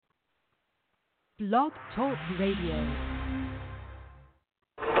Blog Talk Radio.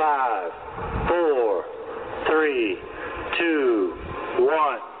 5, 4, 3, 2,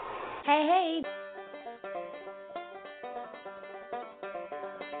 1. Hey.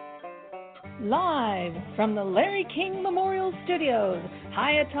 Live from the Larry King Memorial Studios,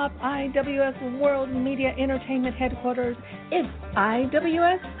 high atop IWS World Media Entertainment Headquarters, is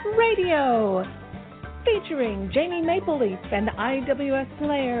IWS Radio, featuring Jamie MapleLeaf and IWS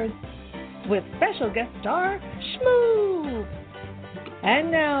players, with special guest star Shmoo.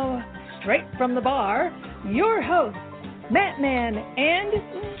 And now, straight from the bar, your hosts, Matt Man and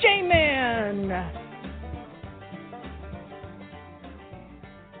J-Man.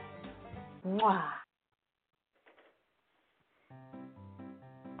 Mwah.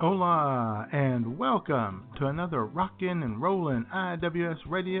 Hola, and welcome to another rockin' and rollin' IWS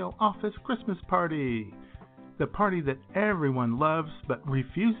Radio Office Christmas Party. The party that everyone loves but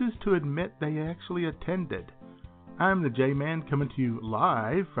refuses to admit they actually attended. I'm the J-Man coming to you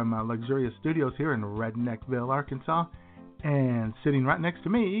live from my luxurious studios here in Redneckville, Arkansas. And sitting right next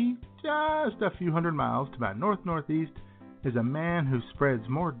to me, just a few hundred miles to my northeast, is a man who spreads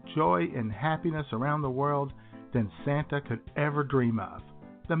more joy and happiness around the world than Santa could ever dream of.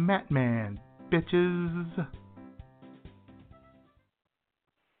 The Matt Man, bitches.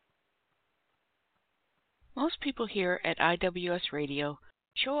 Most people here at IWS Radio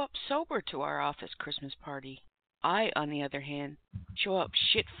show up sober to our office Christmas party. I, on the other hand, show up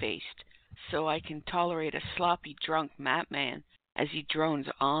shit-faced so I can tolerate a sloppy drunk Matt Man as he drones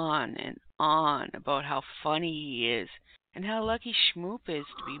on and on about how funny he is and how lucky Schmoop is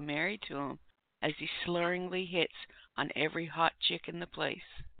to be married to him as he slurringly hits on every hot chick in the place.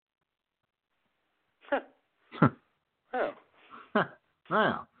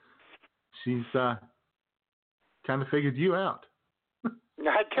 Wow. She's kind of figured you out.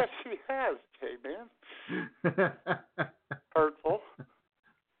 I guess she has, J-Man. Hurtful.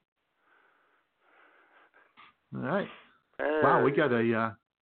 All right. Wow, we got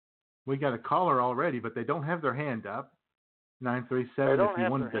a caller already, but they don't have their hand up. 937. If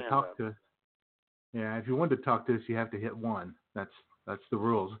you wanted to talk to, if you wanted to talk to us, you have to hit 1. That's the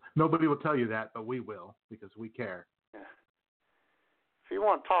rules. Nobody will tell you that, but we will because we care. Yeah. If you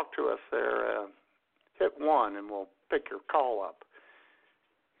want to talk to us there, hit 1 and we'll pick your call up.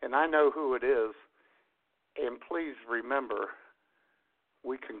 And I know who it is. And please remember,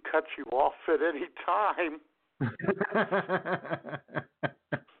 we can cut you off at any time.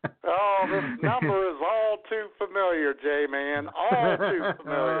 Oh, this number is all too familiar, J-Man. All too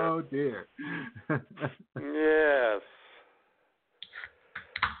familiar. Oh, dear. Yes.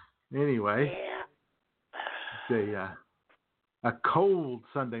 Anyway, it's a cold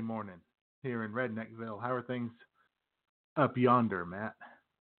Sunday morning here in Redneckville. How are things up yonder, Matt?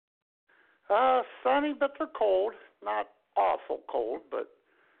 Sunny, but they're cold. Not awful cold, but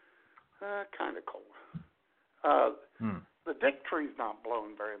kind of cold. The dick tree's not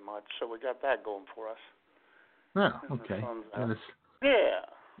blowing very much, so we got that going for us. Oh, okay.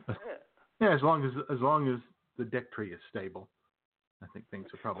 Yeah, as long as the dick tree is stable, I think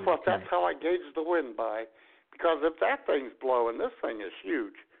things are probably okay. That's how I gauge the wind by. Because if that thing's blowing, this thing is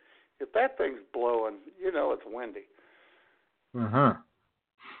huge. If that thing's blowing, you know it's windy. Uh-huh.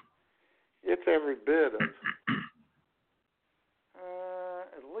 It's every bit of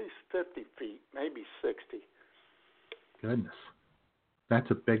at least 50 feet, maybe 60. Goodness. That's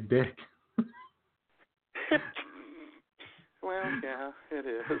a big dick. Well, yeah, it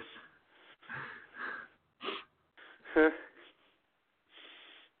is.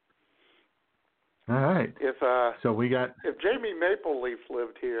 All right. If Jamie MapleLeaf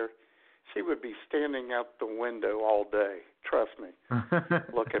lived here, she would be standing out the window all day. Trust me,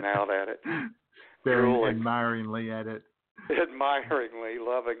 looking out at it, staring admiringly at it, admiringly,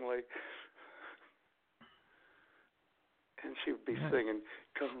 lovingly, and she would be singing,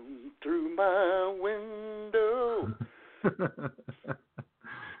 "Come through my window."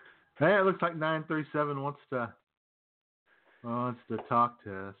 Hey, it looks like 937 wants to talk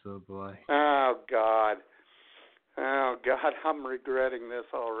to us. Oh boy. Oh God, I'm regretting this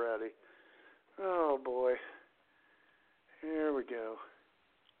already. Oh boy. Here we go.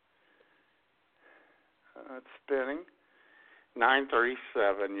 It's spinning.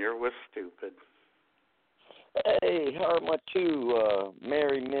 937. You're with stupid. Hey, how are my two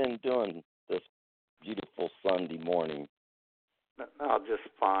married men doing this beautiful Sunday morning? Oh, just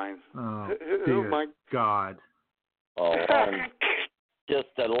fine. Oh, dear God. Oh, I'm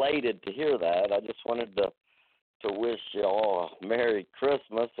just elated to hear that. I just wanted to wish you all a Merry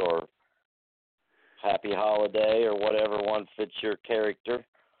Christmas or Happy Holiday or whatever one fits your character.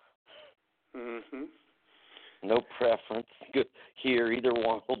 Mhm. No preference. Good. Here, either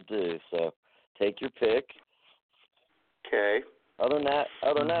one will do. So take your pick. Okay. Other than that,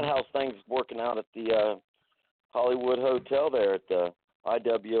 how's things working out at the Hollywood Hotel there at the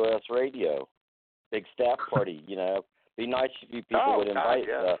IWS Radio? Big staff party, you know. Be nice if you people would invite,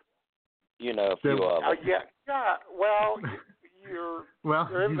 yeah. a few of them. Yeah. Well, your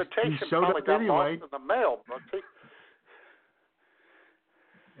invitation you showed probably up got anyway. lost in the mail, Brooksy.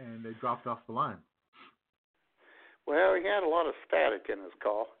 And they dropped off the line. Well, he had a lot of static in his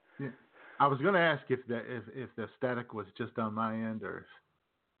call. Yeah. I was going to ask if the static was just on my end, or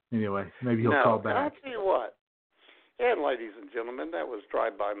anyway, maybe he'll call back. I'll tell you what. And ladies and gentlemen, that was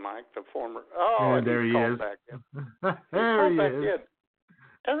Drive-By Mike, the former. Oh, and there he called is. Back in. There he back is. in.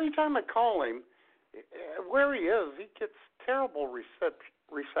 Every time I call him, where he is, he gets terrible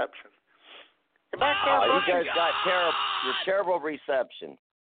reception. Back there, you guys got terrible reception.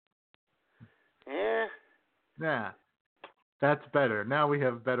 Yeah. Yeah, that's better. Now we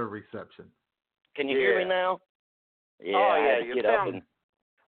have better reception. Can you hear me now? Yeah, I had to you get sound... up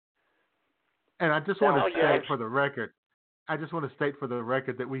And I just want to state for the record,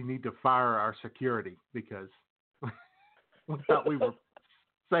 that we need to fire our security because we thought we were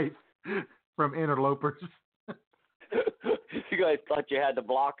safe from interlopers. You guys thought you had the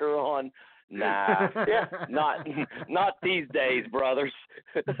blocker on? Nah, not these days, brothers.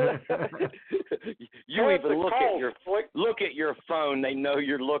 You even look at your phone. They know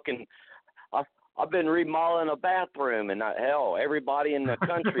you're looking. I've been remodeling a bathroom, and hell, everybody in the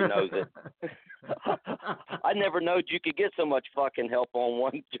country knows it. I never knowed you could get so much fucking help on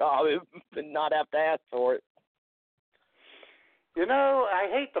one job and not have to ask for it. You know, I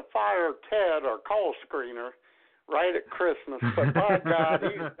hate to fire Ted, our call screener, right at Christmas, but by God,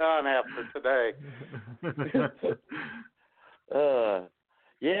 he's done after today.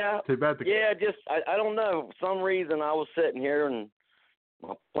 Too bad. I don't know. For some reason, I was sitting here and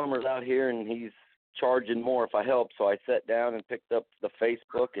my plumber's out here and he's charging more if I help. So I sat down and picked up the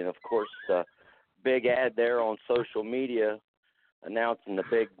Facebook and, of course, big ad there on social media announcing the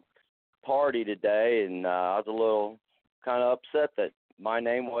big party today. And I was a little kind of upset that my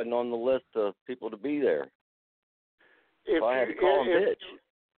name wasn't on the list of people to be there. So I had to call him bitch.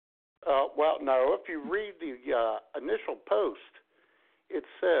 Well, no, if you read the initial post, it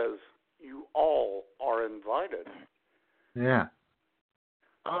says you all are invited. Yeah.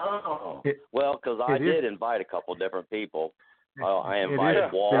 Oh. Well, because I did invite a couple different people. I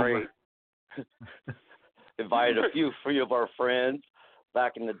invited Wally. Invited a few of our friends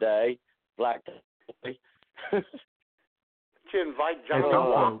back in the day. Black. Did you invite Johnny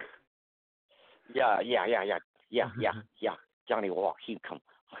Walk? Yeah. Johnny Walk, he come.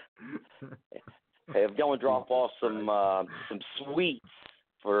 Hey, I'm going to drop off some sweets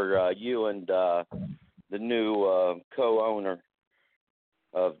for you and the new co-owner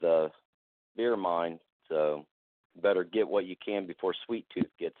of the beer mine. So better get what you can before Sweet Tooth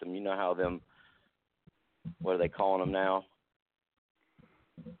gets them. You know how them, what are they calling them now?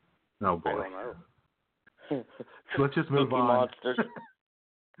 Oh, boy. I don't know. Let's just move on.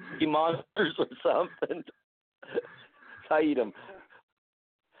 Cookie monsters or something. Eat them.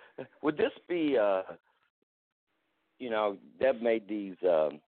 Would this be, Deb made these,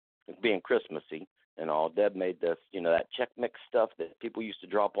 being Christmassy and all, Deb made this, that Chex Mix stuff that people used to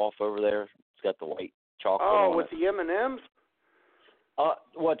drop off over there. It's got the white chocolate on with it. the M&Ms?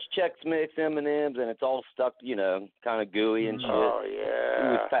 It's Chex Mix, M&Ms, and it's all stuck, kind of gooey and shit. Oh,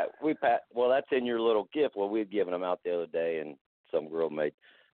 yeah. Well, that's in your little gift. Well, we'd given them out the other day, and some girl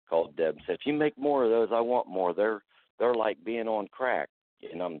called Deb and said, if you make more of those, I want more. They're like being on crack.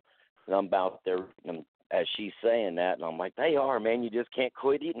 And I'm about there, as she's saying that, and I'm like, they are, man. You just can't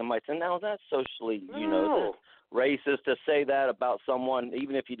quit eating them. I said, no, that's socially, that's racist to say that about someone,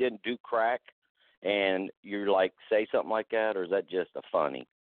 even if you didn't do crack, and you're like, say something like that, or is that just a funny?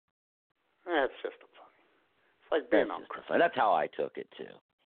 That's just a funny. It's like being on crack. That's how I took it, too.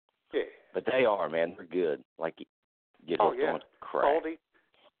 Yeah. But they are, man. They're good. Like, get hooked on crack. Salty,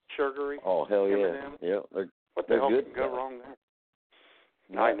 sugary. Oh, hell yeah. M&M. Yeah, what the hell good, can go wrong there?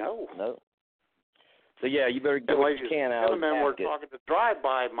 No, I know. No. So, yeah, you better get what you can out of the basket. We're talking to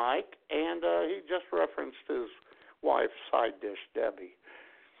Drive-By Mike, and he just referenced his wife's side dish, Debbie.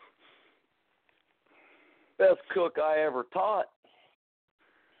 Best cook I ever taught.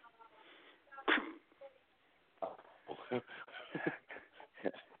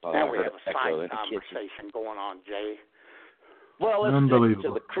 Now we have a side conversation going on, Jay. Well, let's get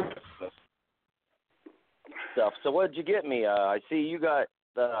to the Christmas stuff. So what did you get me? I see you got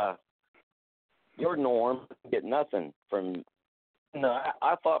your Norm. Get nothing from. No,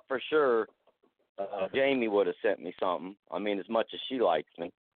 I thought for sure Jamie would have sent me something. I mean, as much as she likes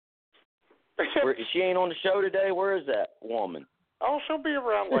me. She ain't on the show today? Where is that woman? Oh, she'll be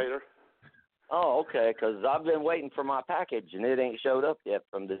around later. Oh, okay, because I've been waiting for my package, and it ain't showed up yet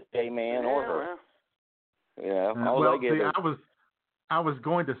from the J-Man or her. Yeah. I was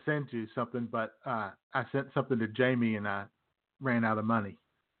going to send you something, but I sent something to Jamie, and I ran out of money.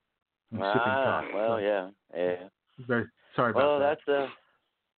 Shipping costs. Well, so. Yeah. Very sorry about that. Well, that's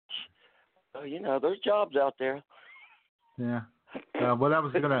there's jobs out there. Yeah. What I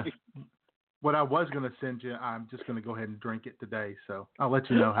was gonna send you, I'm just gonna go ahead and drink it today. So I'll let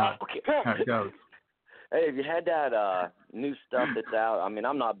you know how it goes. Hey, have you had that new stuff that's out? I mean,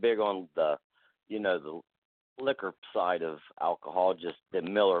 I'm not big on the liquor side of alcohol. Just the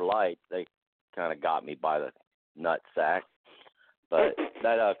Miller Lite, they kind of got me by the nut sack. But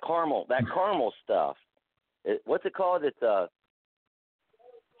that caramel stuff, what's it called? It's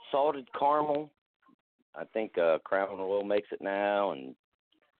salted caramel. I think Crown Royal makes it now, and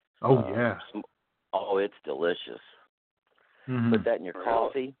yeah. It's delicious. Mm-hmm. Put that in your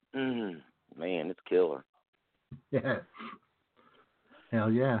coffee. Man, it's killer. Yeah.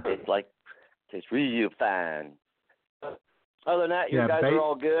 Hell yeah. It's really fine. Other than that, you guys are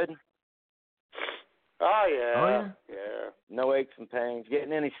all good? Oh, yeah. No aches and pains.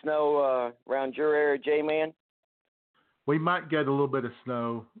 Getting any snow around your area, J-Man? We might get a little bit of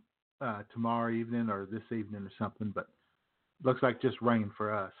snow tomorrow evening or this evening or something, but looks like just rain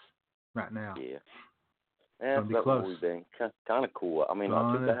for us right now. Yeah. That's be close. We've been kind of cool. I mean,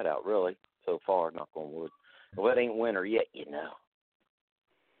 not too bad out, really, so far, knock on wood. Well, it ain't winter yet,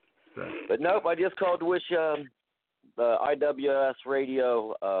 Right. But nope, I just called to wish the IWS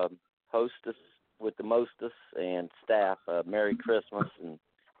Radio hostess with the mostest and staff Merry Christmas and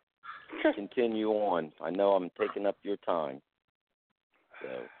continue on. I know I'm taking up your time.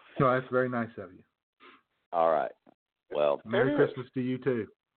 So that's very nice of you. All right. Well, Merry Christmas to you too.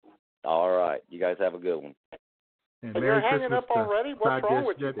 All right. You guys have a good one. And you're hanging up already? What's wrong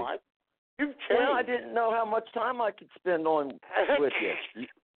with you, Mike? You've changed. Well, I didn't know how much time I could spend on with you.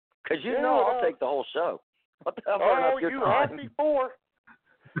 Because I'll take the whole show. What the hell? Oh, you have before.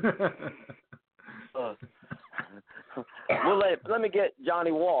 Well, let me get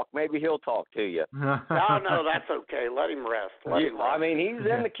Johnny Walk. Maybe he'll talk to you. No, that's okay. Let him rest. I mean, he's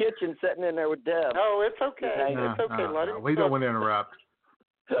in the kitchen sitting in there with Deb. No, it's okay. It's okay. Let him. We don't want to interrupt.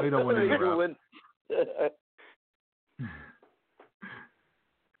 We don't want to interrupt.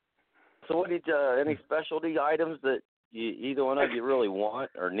 So, what any specialty items that either one of you really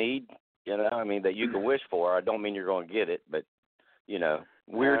want or need? I mean, that you can wish for. I don't mean you're going to get it, but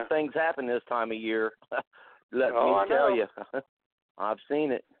weird things happen this time of year. Let me tell you, I've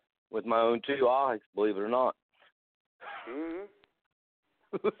seen it with my own two eyes. Believe it or not.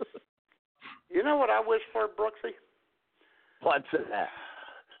 Mm-hmm. You know what I wish for, Brooksy? What's that?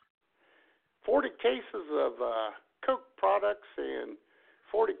 40 cases of Coke products and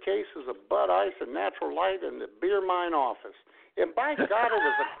 40 cases of Bud Ice and Natural Light in the beer mine office. And by God, it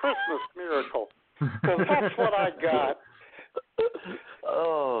was a Christmas miracle. Because that's what I got.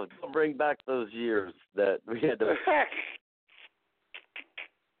 Oh, don't bring back those years that we had to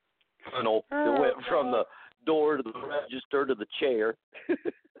tunnel that went from the door to the register to the chair.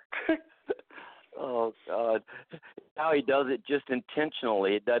 Oh, God. Now he does it just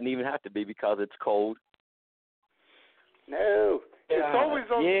intentionally. It doesn't even have to be because it's cold. No. It's always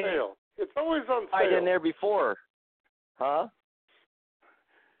on sale. It's always on sale. Right in there before. Huh?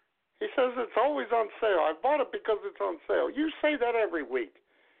 He says it's always on sale. I bought it because it's on sale. You say that every week.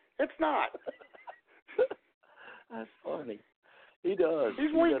 It's not. That's funny. He does.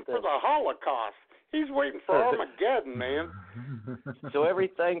 He's waiting for the Holocaust. He's waiting for Armageddon, man. So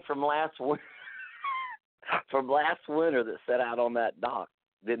everything from last winter that sat out on that dock,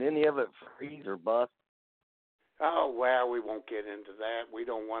 did any of it freeze or bust? Oh, well, we won't get into that. We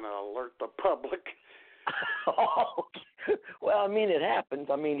don't want to alert the public. Oh, well, I mean, it happens.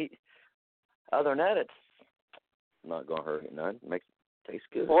 I mean, other than that, it's not going to hurt it none. It makes it taste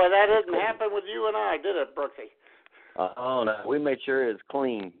good. Boy, that didn't happen with you and I, did it, Brooksy? Oh, no. We made sure it was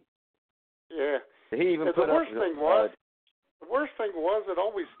clean. Yeah. He even put the worst thing was it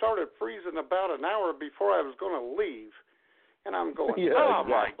always started freezing about an hour before I was going to leave. And I'm going,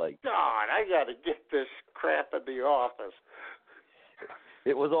 exactly. My God, I got to get this crap in the office.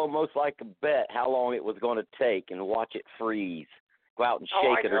 It was almost like a bet how long it was going to take and watch it freeze. Go out and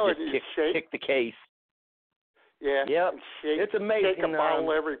shake it or just kick the case. Yeah. Yep. It's amazing. Shake a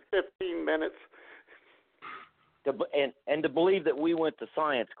bottle every 15 minutes. And to believe that we went to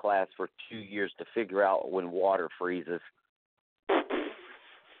science class for 2 years to figure out when water freezes. We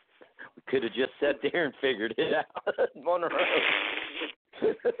could have just sat there and figured it out on her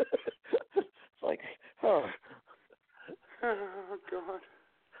own. It's like, huh. Oh, God.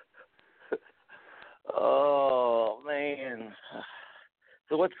 Oh, man.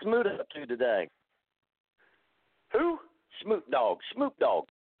 So what's Smoot up to today? Who? Smoot Dog.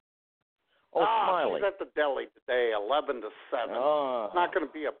 Oh, Smiley. She's at the deli today, 11 to 7. Oh. Not going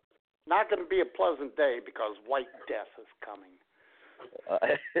to be a pleasant day because White Death is coming.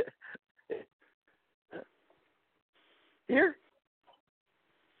 Here?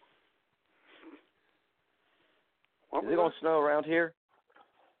 What Is it going to snow around here?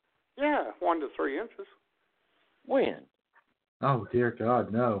 Yeah, 1 to 3 inches. When? Oh, dear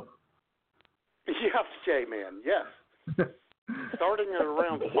God, no. Yes, J-Man, yes. Starting at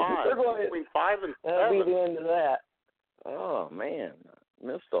around 5, between 5 and 7. That'll be the end of that. Oh, man.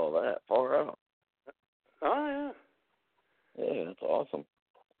 Missed all that. Far out. Oh, yeah. Yeah, that's awesome.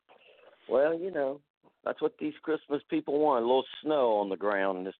 Well, that's what these Christmas people want, a little snow on the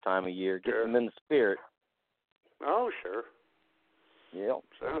ground this time of year. Get them in the spirit. Oh, sure. Yep.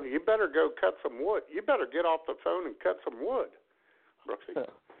 So you better go cut some wood. You better get off the phone and cut some wood, Brooksy.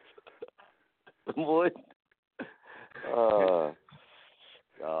 Some wood? Oh,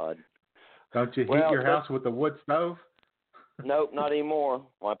 God. Don't you heat your house with a wood stove? Nope, not anymore.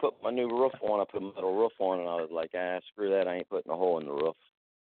 When I put my new roof on, I put a metal roof on, and I was like, screw that. I ain't putting a hole in the roof.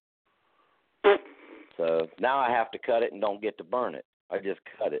 So now I have to cut it and don't get to burn it. I just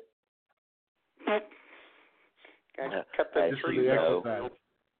cut it. Cut that tree.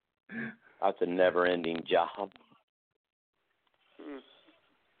 That's a never-ending job.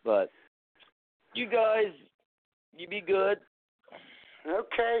 But you guys, you be good.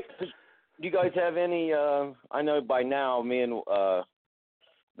 Okay. Do you guys have any, I know by now me and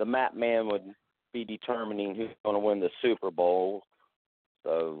the Map Man would be determining who's going to win the Super Bowl.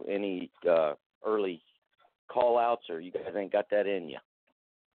 So any early call-outs, or you guys ain't got that in you?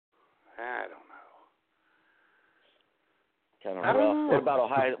 I don't know. Kind of rough. What about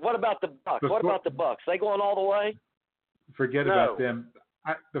Ohio? What about the Bucks? What about the Bucks? They going all the way? Forget about them.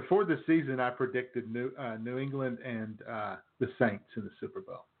 Before the season, I predicted New England and the Saints in the Super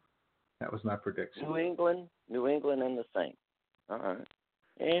Bowl. That was my prediction. New England and the Saints. All right.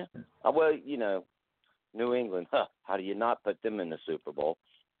 Yeah. Well, New England. How do you not put them in the Super Bowl?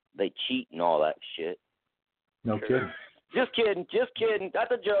 They cheat and all that shit. No kidding. Just kidding.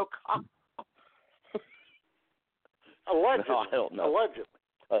 That's a joke. Allegedly. No, I don't know.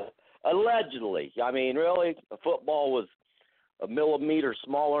 Allegedly. I mean, really, football was a millimeter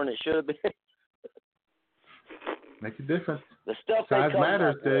smaller than it should have been. Make a difference. The stuff Size they come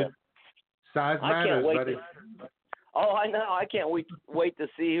matters, up dude. with. Size matters, buddy. I know. I can't wait to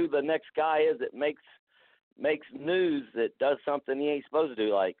see who the next guy is that makes news that does something he ain't supposed to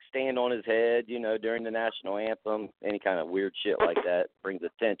do, like stand on his head, during the national anthem, any kind of weird shit like that, brings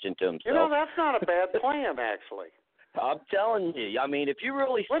attention to himself. That's not a bad plan, actually. I'm telling you. I mean, if you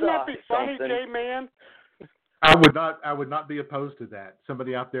really wouldn't that be funny, J-Man? I would not be opposed to that.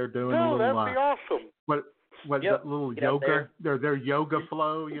 Somebody out there doing a little. No, that'd be awesome. What that little yoga? Their yoga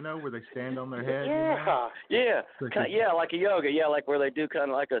flow, where they stand on their head. Yeah, like a yoga. Yeah, like where they do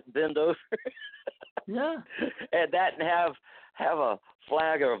kind of like a bend over. Yeah. And have a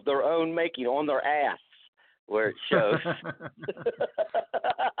flag of their own making on their ass where it shows.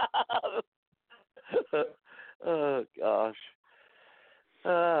 Oh gosh.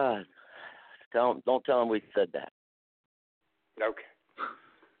 Don't tell them we said that. Okay.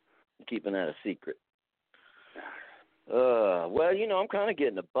 I'm keeping that a secret. Well, I'm kind of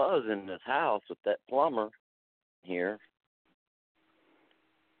getting a buzz in this house with that plumber here.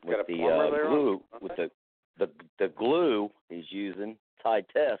 With got a the plumber there glue, with the glue he's using, Tide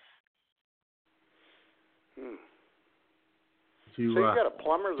Test. So you got a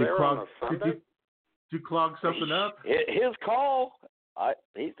plumber there on a Sunday? Did you clog something up? His call.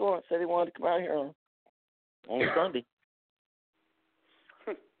 He's the one that said he wanted to come out here on Sunday.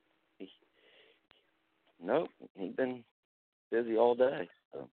 Nope, he's been busy all day.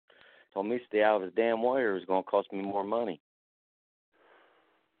 So, told me to stay out of his damn way or it's going to cost me more money.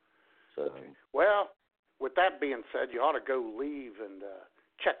 So. Well, with that being said, you ought to go leave and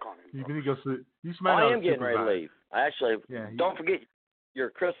check on him. You're going to go see. I am getting ready to leave. I actually, don't forget your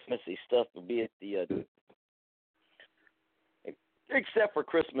Christmassy stuff will be at the, except for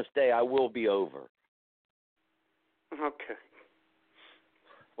Christmas Day, I will be over. Okay.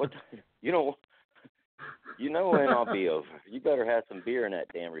 What, You know when I'll be over. You better have some beer in that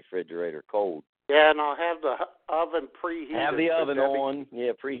damn refrigerator cold. Yeah, and I'll have the oven preheated. Have the oven on.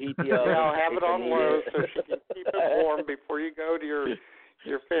 Yeah, preheat the oven. Yeah, I'll have it on low so she can keep it warm before you go to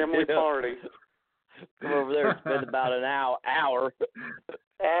Your family party. Come over there and spend about an hour.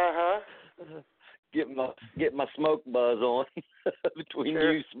 Get my smoke buzz on between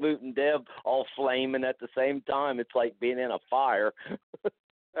you, Smoot, and Deb, all flaming at the same time. It's like being in a fire.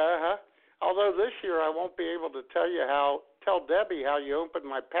 Although this year I won't be able to tell Debbie how you opened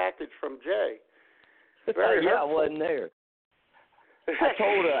my package from Jay. Very yeah, hurtful. I wasn't there. I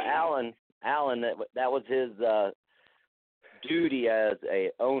told Alan that was his duty as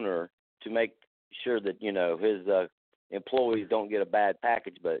a owner to make sure that his employees don't get a bad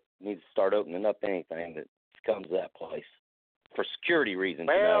package, but needs to start opening up anything that comes to that place for security reasons.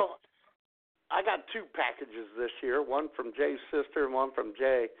 Well, I got 2 packages this year, one from Jay's sister and one from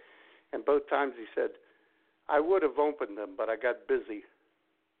Jay, and both times he said, I would have opened them, but I got busy.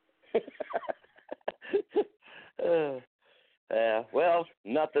 Well,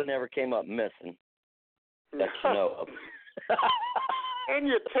 nothing ever came up missing that you know of. And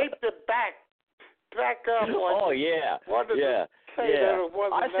you taped it back up. Oh, yeah. What did it say that it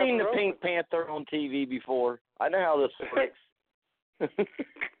wasn't I've seen the open? Pink Panther on TV before. I know how this works.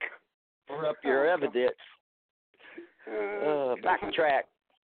 Cover up your evidence. Backtrack.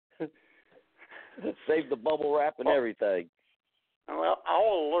 Save the bubble wrap and everything. Well,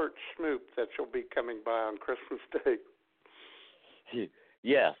 I'll alert Snoop that she'll be coming by on Christmas Day.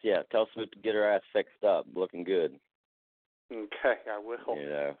 Yes, yeah. Tell Snoop to get her ass fixed up, looking good. Okay, I will.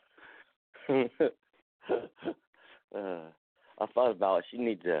 I thought about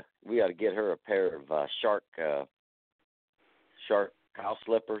it. We got to get her a pair of shark house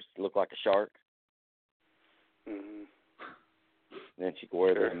slippers. Look like a shark. Mm-hmm. Then she can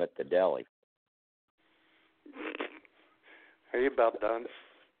wear them at the deli. Are you about done?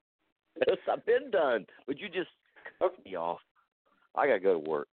 Yes, I've been done. Would you just cut me off? I got to go to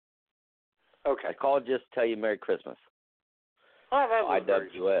work. Okay. I called just to tell you Merry Christmas. Oh, that was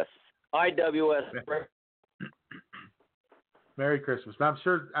IWS. Merry Christmas. I'm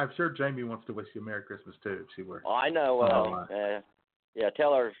sure Jamie wants to wish you a Merry Christmas too if she were. Oh, I know. Yeah,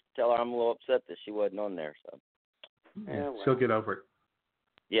 tell her I'm a little upset that she wasn't on there. So. Yeah, she'll get over it.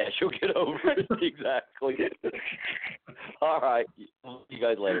 Yeah, she'll get over it. Exactly. All right. See you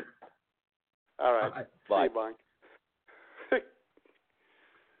guys later. All right. Bye. Bye.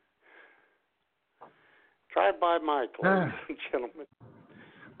 Drive-by Mike, ladies and gentlemen.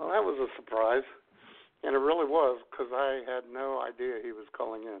 Well, that was a surprise, and it really was, because I had no idea he was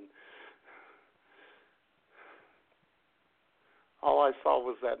calling in. All I saw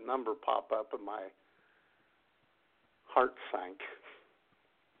was that number pop up, and my heart sank.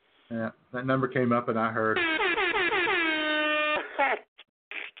 Yeah, that number came up, and I heard.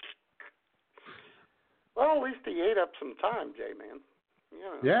 Well, at least he ate up some time, J-Man.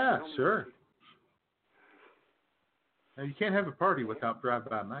 Yeah, sure. Now, you can't have a party without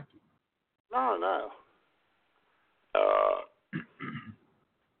Drive-By Mikey. No. All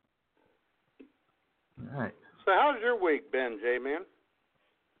right. So how's your week been, J-Man?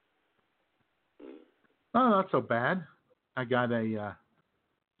 Oh, not so bad. I got a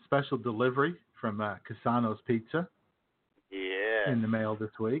special delivery from Casano's Pizza in the mail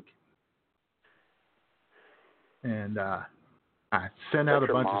this week. And I sent out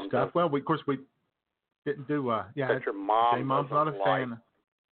a bunch of stuff. Well, of course, we didn't do, But your mom Mom's not a fan. like.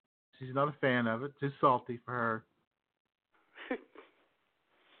 She's not a fan of it. Too salty for her.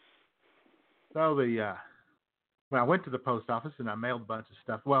 So I went to the post office and I mailed a bunch of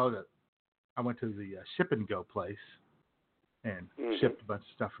stuff. Well, I went to the ship and go place and shipped a bunch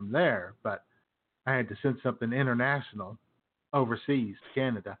of stuff from there. But I had to send something international overseas to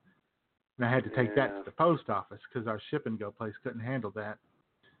Canada. And I had to take that to the post office because our ship and go place couldn't handle that.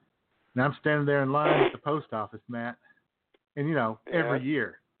 And I'm standing there in line at the post office, Matt. And, every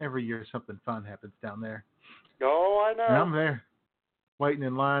year something fun happens down there. Oh, I know. And I'm there waiting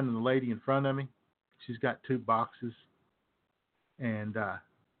in line, and the lady in front of me, she's got 2 boxes. And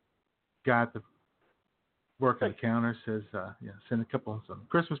guy at the working the counter says, send a couple of some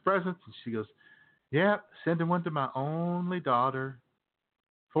Christmas presents. And she goes, sending one to my only daughter.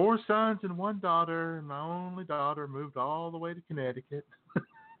 4 sons and 1 daughter, and my only daughter moved all the way to Connecticut.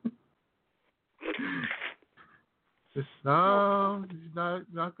 She's not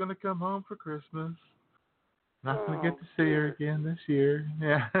going to come home for Christmas. Not going to get to see her again this year.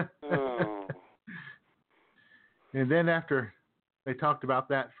 Yeah. Oh. And then after they talked about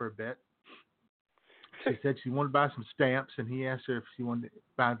that for a bit, she said she wanted to buy some stamps, and he asked her if she wanted to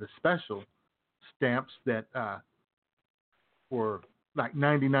buy the special stamps that were like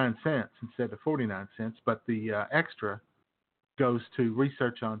 99 cents instead of 49 cents, but the extra goes to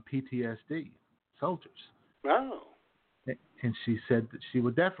research on PTSD soldiers. Oh. And she said that she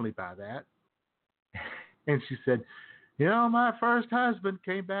would definitely buy that. And she said, you know, my first husband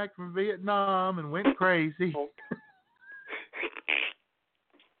came back from Vietnam and went crazy.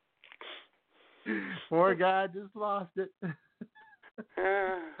 Poor guy just lost it.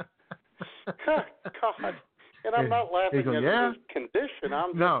 God. And I'm not laughing at his condition.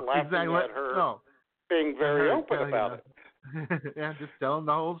 I'm just laughing at her being very open about it. Yeah, just telling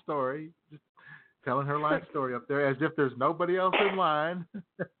the whole story. Just telling her life story up there as if there's nobody else in line.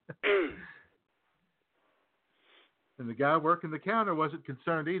 And the guy working the counter wasn't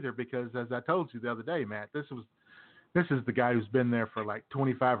concerned either because, as I told you the other day, Matt, this is the guy who's been there for like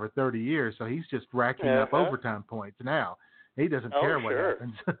 25 or 30 years, so he's just racking up overtime points now. He doesn't care what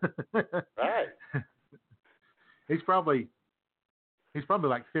happens. Right. He's probably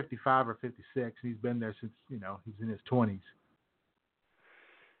like 55 or 56. He's been there since, you know, he's in his 20s.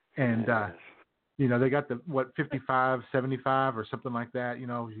 And, you know, they got 55, 75 or something like that. You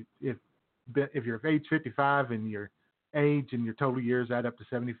know, if you're of age 55 and your age and your total years add up to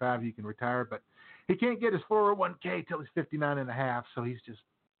 75, you can retire. But he can't get his 401k till he's 59 and a half, so he's just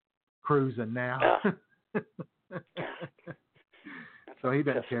cruising now. So he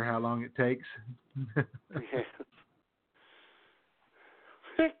doesn't care how long it takes.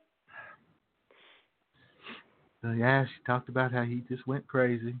 So yeah, she talked about how he just went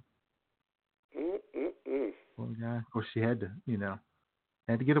crazy. Poor guy. Of course, she had to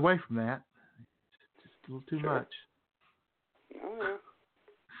get away from that. Just a little too much. Oh, yeah.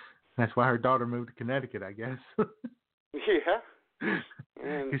 That's why her daughter moved to Connecticut, I guess. Yeah.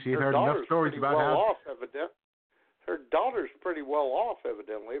 And she had heard enough stories about how. Her daughter's pretty well off,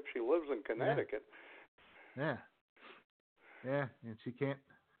 evidently, if she lives in Connecticut. Yeah. Yeah, and she can't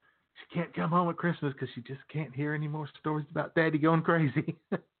come home at Christmas because she just can't hear any more stories about Daddy going crazy.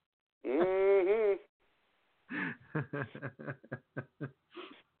 Mm-hmm.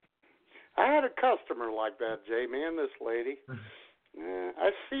 I had a customer like that, J-Man, this lady.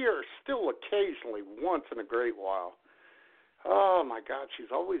 I see her still occasionally, once in a great while. Oh, my God,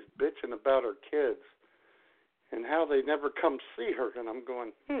 she's always bitching about her kids and how they never come see her. And I'm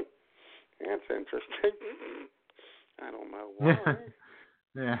going, that's interesting. I don't know why.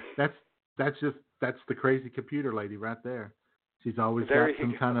 Yeah, that's the crazy computer lady right there. She's always got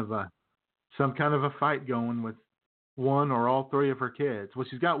some kind of a fight going with one or all three of her kids. Well,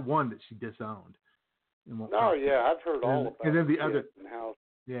 she's got one that she disowned. Oh yeah, I've heard all about. And then the other,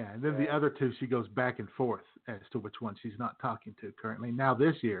 and the other two, she goes back and forth as to which one she's not talking to currently. Now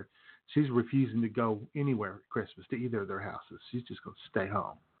this year, she's refusing to go anywhere at Christmas to either of their houses. She's just going to stay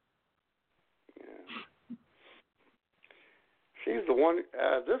home. Yeah. She's the one.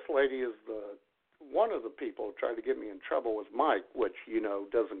 This lady is one of the people who tried to get me in trouble with Mike, which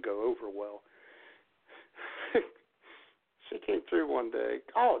doesn't go over well. She came through one day.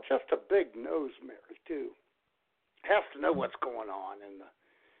 Oh, just a big nose, Mary, too. Has to know what's going on in the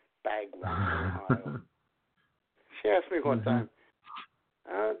Bagwash, Ohio. She asked me one time,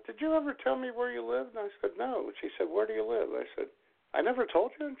 did you ever tell me where you lived? And I said, no. And she said, where do you live? I said, I never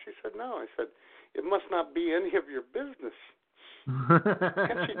told you. And she said, no. I said, it must not be any of your business.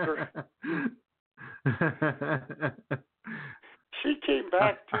 And she came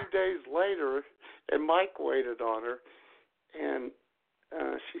back 2 days later, and Mike waited on her. And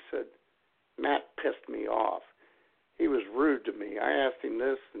she said, Matt pissed me off. He was rude to me. I asked him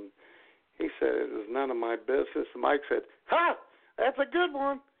this, and he said it was none of my business. And Mike said, ha, that's a good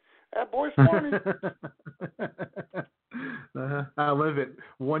one. That boy's funny. I live at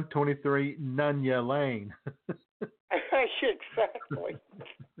 123 Nunya Lane. Exactly.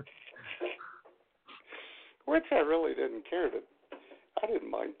 Which I really didn't care to. I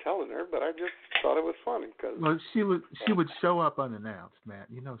didn't mind telling her, but I just thought it was funny. Well, she would show up unannounced, Matt.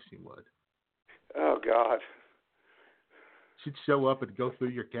 You know she would. Oh, God. She'd show up and go through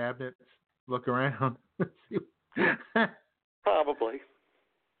your cabinets, look around. Probably.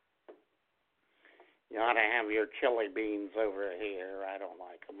 You ought to have your chili beans over here. I don't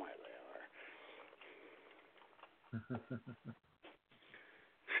like them where they are.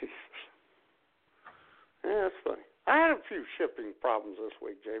 Yeah, that's funny. I had a few shipping problems this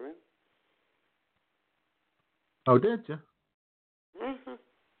week, J-Man. Oh, did you? Mm-hmm.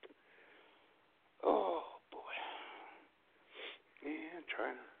 Oh, boy. Yeah,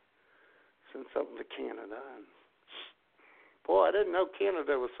 trying to send something to Canada. And boy, I didn't know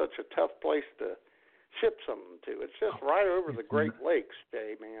Canada was such a tough place to ship something to. It's just right over the Great Lakes,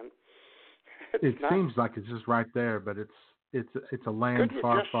 J-Man. It seems like it's just right there, but it's a land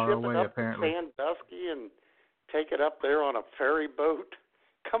far, far away, apparently. Couldn't you just ship it up to Sandusky and take it up there on a ferry boat?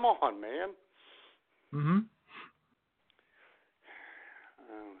 Come on, man. Mm-hmm.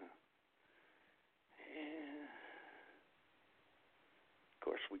 don't know. Yeah. Of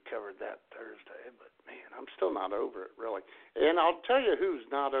course, we covered that Thursday, but man, I'm still not over it, really. And I'll tell you who's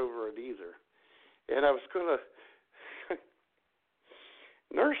not over it either. And I was going to...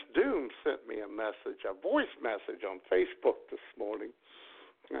 Nurse Doom sent me a message, a voice message on Facebook this morning.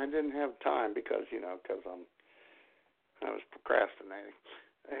 I didn't have time because I was procrastinating.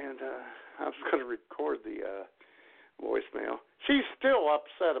 And I was going to record the voicemail. She's still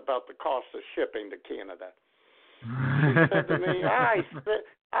upset about the cost of shipping to Canada. She said to me, I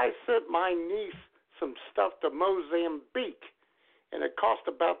sent my niece some stuff to Mozambique, and it cost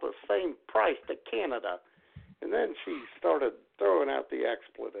about the same price to Canada. And then she started throwing out the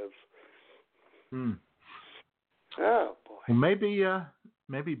expletives. Oh, boy. Well,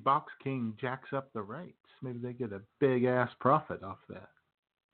 maybe Box King jacks up the rates. Maybe they get a big-ass profit off that.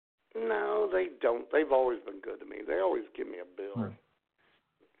 No, they don't. They've always been good to me. They always give me a bill.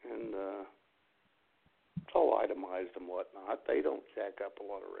 And it's all itemized and whatnot. They don't jack up a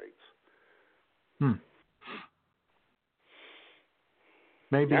lot of rates.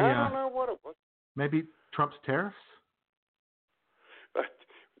 Maybe I don't know what it was. Maybe Trump's tariffs?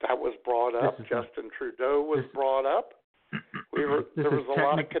 That was brought up. Justin Trudeau was brought up. There was a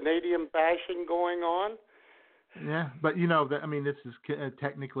lot of Canadian bashing going on. Yeah, but this is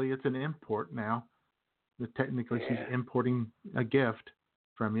technically it's an import now. Technically, she's importing a gift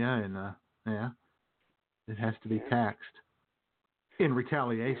from you, and it has to be taxed in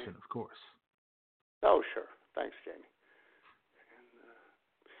retaliation, of course. Oh, sure. Thanks, Jamie.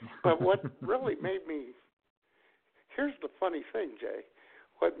 But what really made me... Here's the funny thing, Jay.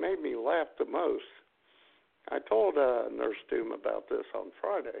 What made me laugh the most, I told Nurse Doom about this on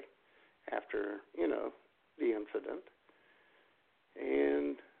Friday after, the incident.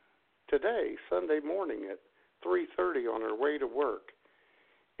 And today, Sunday morning at 3:30 on her way to work,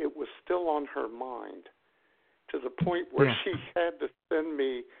 it was still on her mind to the point where she had to send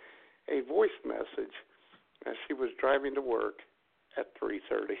me a voice message as she was driving to work at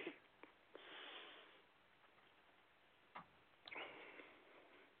 3:30.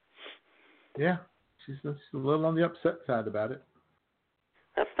 Yeah, she's a little on the upset side about it.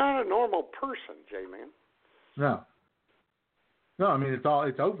 That's not a normal person, J-Man. No,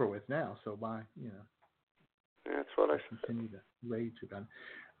 it's over with now. So why, That's what I said. Continue to rage about it.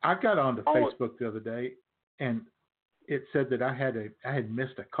 I got onto Facebook the other day, and it said that I had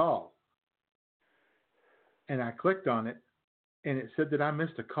missed a call, and I clicked on it, and it said that I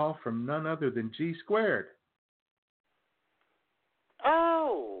missed a call from none other than G Squared.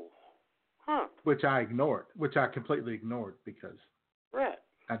 Oh, huh. Which I completely ignored because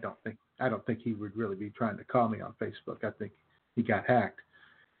I don't think he would really be trying to call me on Facebook. I think he got hacked.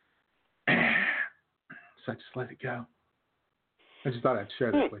 So I just let it go. I just thought I'd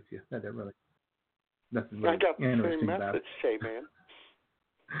share that with you. Nothing really I got the interesting same about message, it. man.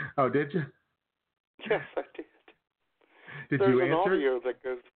 Oh, did you? Yes, I did. Did There's you an answer? audio that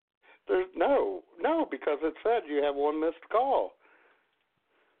goes. No, because it said you have one missed call.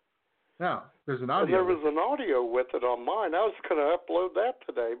 No, there's an audio. And there was an audio with it on mine. I was going to upload that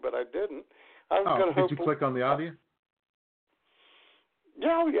today, but I didn't. I was going to. Did you click on the audio?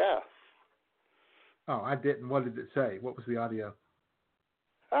 Yeah. Oh, I didn't. What did it say? What was the audio?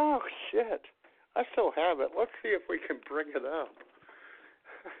 Oh, shit. I still have it. Let's see if we can bring it up.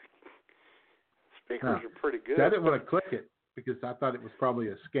 Speakers are pretty good. I didn't want to click it because I thought it was probably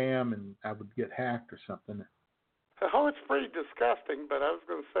a scam and I would get hacked or something. Oh, it's pretty disgusting, but I was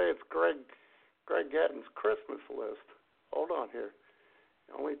going to say it's Greg Gatton's Christmas list. Hold on here.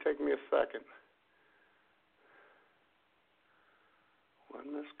 Only take me a second.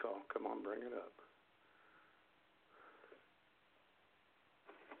 One missed call. Come on, bring it up.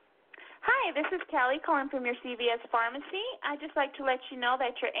 Hi, this is Kelly calling from your CVS pharmacy. I'd just like to let you know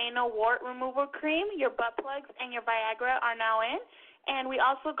that your anal wart removal cream, your butt plugs, and your Viagra are now in. And we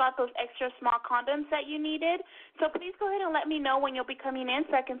also got those extra small condoms that you needed. So please go ahead and let me know when you'll be coming in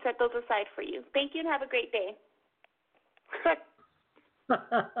so I can set those aside for you. Thank you and have a great day.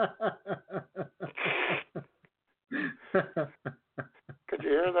 Could you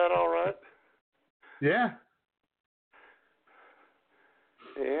hear that all right? Yeah.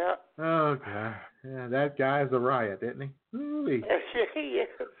 Yeah. Oh, God. Yeah, that guy's a riot, isn't he? Ooh-wee. Yeah.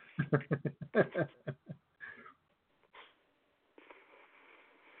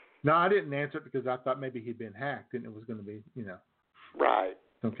 No, I didn't answer it because I thought maybe he'd been hacked and it was going to be, Right.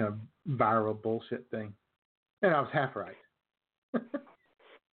 some kind of viral bullshit thing. And I was half right.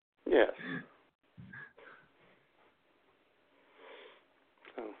 Yes.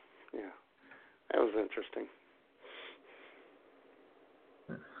 So, yeah. That was interesting.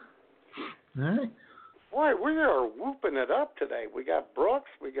 All right. Boy, we are whooping it up today. We got Brooks,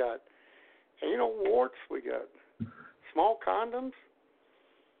 we got anal warts, we got small condoms.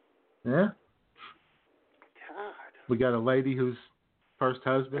 Yeah. God. We got a lady whose first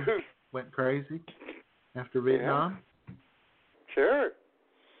husband went crazy after Vietnam. Yeah. Sure.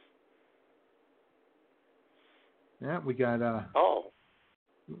 Yeah, we got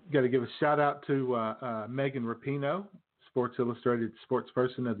got to give a shout out to Megan Rapinoe, Sports Illustrated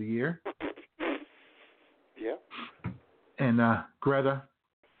Sportsperson of the Year. Yeah. And Greta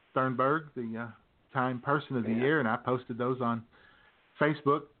Thunberg, the Time Person of the Year, and I posted those on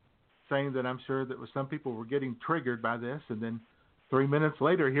Facebook, saying that I'm sure that some people were getting triggered by this, and then 3 minutes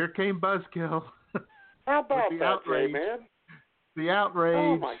later, here came Buzzkill. How about the that, outrage, man? The outrage.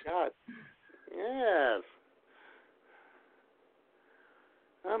 Oh my God! Yes.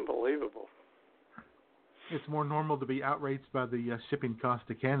 Unbelievable. It's more normal to be outraged by the shipping cost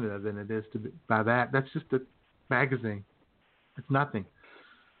to Canada than it is to be by that. That's just a magazine. It's nothing.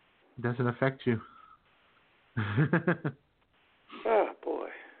 It doesn't affect you. Oh, boy.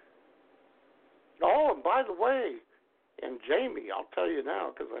 Oh, and by the way, and Jamie, I'll tell you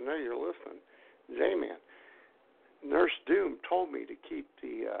now because I know you're listening. Jamie, Nurse Doom told me to keep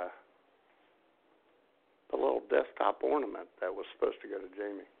the little desktop ornament that was supposed to go to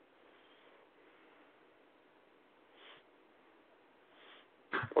Jamie.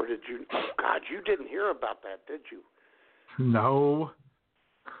 Or did you? Oh, God, you didn't hear about that, did you? No.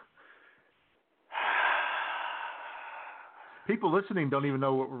 People listening don't even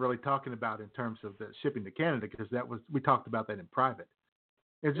know what we're really talking about in terms of the shipping to Canada because we talked about that in private.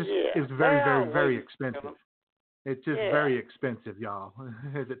 It's just it's very expensive. It's just very expensive, y'all,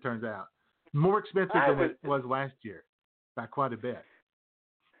 as it turns out. More expensive than it was last year, by quite a bit.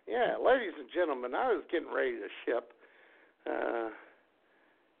 Yeah, ladies and gentlemen, I was getting ready to ship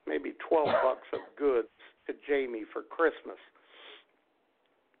maybe $12 of goods to Jamie for Christmas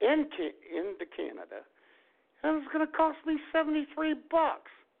into Canada. And it was going to cost me $73.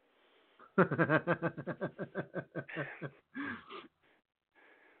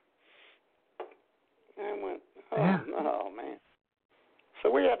 I went, no, man. So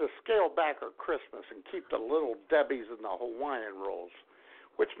we had to scale back our Christmas and keep the little Debbies and the Hawaiian rolls,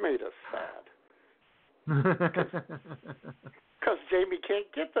 which made us sad. Because Jamie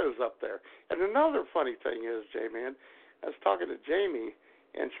can't get those up there. And another funny thing is, J-Man, I was talking to Jamie,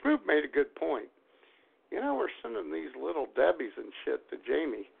 and Schmoop made a good point. You know, we're sending these little Debbies and shit to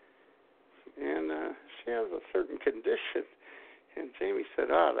Jamie, and she has a certain condition. And Jamie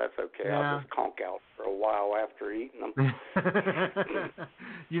said, oh, that's okay. Yeah. I'll just conk out for a while after eating them.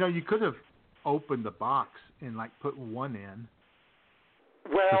 You know, you could have opened the box and, put one in.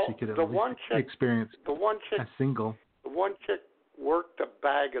 Well, so the one chick experienced a single. The one chick worked a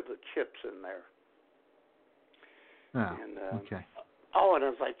bag of the chips in there. Oh, and, okay. Oh, and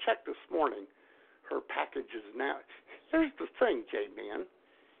as I checked this morning, her package is now. Here's the thing, J-Man.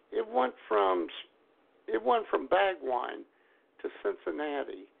 It went from bag wine to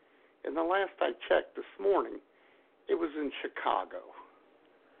Cincinnati, and the last I checked this morning, it was in Chicago.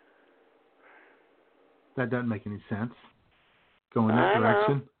 That doesn't make any sense. Going that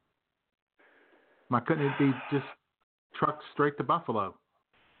direction. Why couldn't it be just trucked straight to Buffalo?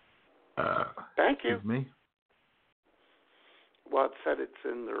 Thank you. Excuse me. Well, it said it's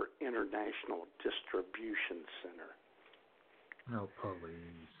in their International Distribution Center. No,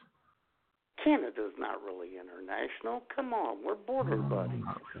 please. Canada's not really international. Come on, we're border buddies.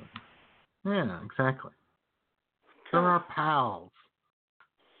 Not really. Yeah, exactly. They're our pals.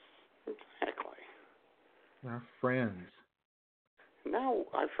 Exactly. They're our friends. Now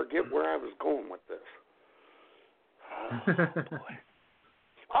I forget where I was going with this. Oh, boy.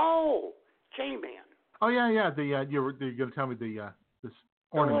 Oh, J-Man. Oh, yeah. You're going to tell me this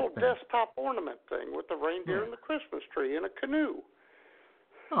ornament thing. The little desktop ornament thing with the reindeer and the Christmas tree and a canoe.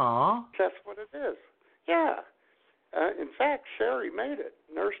 Aw. That's what it is. Yeah. In fact, Sherry made it.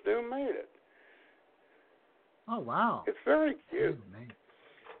 Nurse Doom made it. Oh, wow. It's very cute. Oh, man.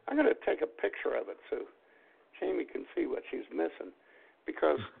 I'm going to take a picture of it so Jamie can see what she's missing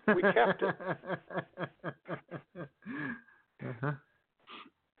because we kept it. Uh-huh.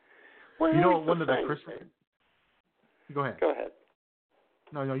 Well, you know what? One of the Christmas. Go ahead. Go ahead.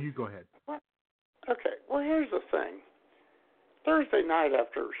 No, you go ahead. What? Okay. Well, here's the thing. Thursday night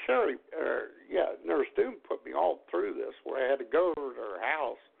after Nurse Doom put me all through this, where I had to go to her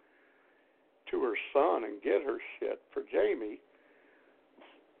house to her son and get her shit for Jamie.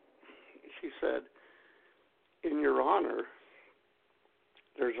 She said, "In your honor,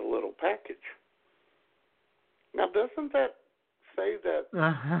 there's a little package." Now, doesn't that say that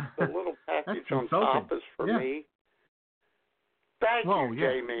the little package package on top is for me. Thank you,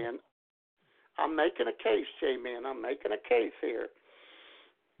 J-Man. I'm making a case, J-Man. I'm making a case here.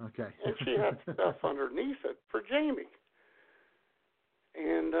 Okay. And she had stuff underneath it for Jamie.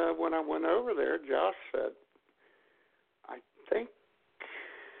 And when I went over there, Josh said,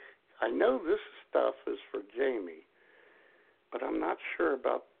 I know this stuff is for Jamie, but I'm not sure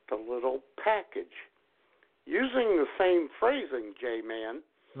about the little package. Using the same phrasing, J-Man.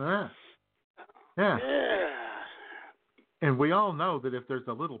 Yeah. And we all know that if there's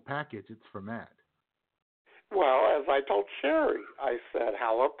a little package, it's for Matt. Well, as I told Sherry, I said,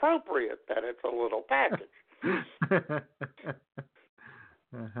 how appropriate that it's a little package.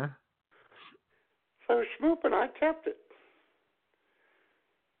 So Schmoop and I kept it.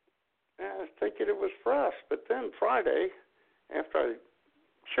 And I was thinking it was for us. But then Friday, after I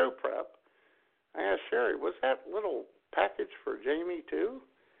show prep, I asked Sherry, was that little package for Jamie too?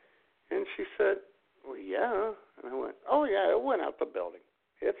 And she said, well, yeah. And I went, oh, yeah, it went out the building.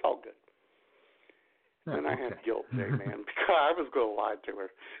 It's all good. And I had guilt, J-Man, because I was going to lie to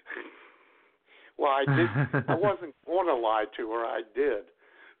her. Well, I did. I wasn't going to lie to her. I did.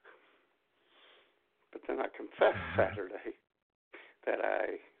 But then I confessed Saturday that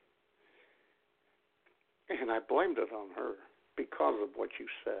and I blamed it on her because of what you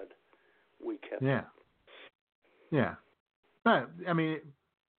said. We kept it. Yeah. But, I mean,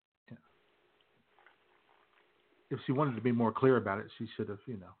 if she wanted to be more clear about it, she should have,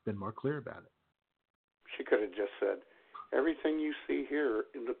 been more clear about it. She could have just said, everything you see here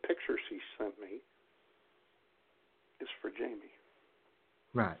in the picture she sent me is for Jamie.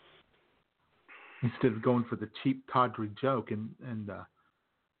 Right. Instead of going for the cheap, tawdry joke and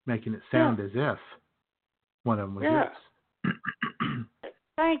making it sound as if one of them was yours.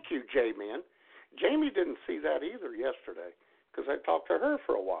 Thank you, J-Man. Jamie didn't see that either yesterday because I talked to her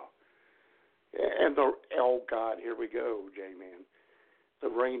for a while. And oh, God, here we go, J-Man. The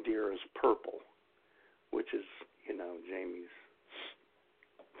reindeer is purple, which is, Jamie's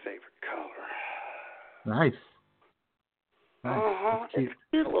favorite color. Nice. It's a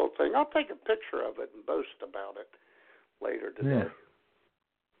cute little thing. I'll take a picture of it and boast about it later today.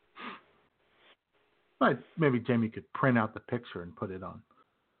 But maybe Jamie could print out the picture and put it on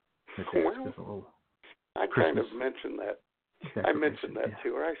the desk as a little I kind of mentioned that. I mentioned that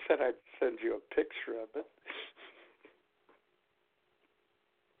to her. I said I'd send you a picture of it.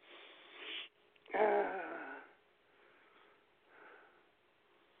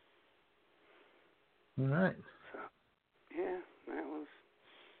 All right. So,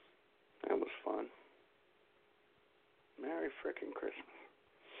 that was fun. Merry frickin' Christmas.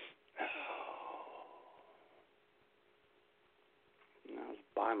 I was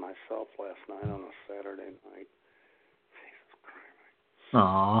by myself last night on a Saturday night. Jesus Christ.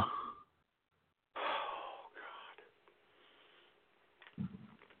 Aww. Oh, God.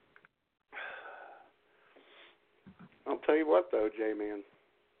 I'll tell you what, though, J-Man.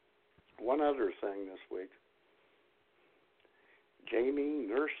 One other thing this week. Jamie,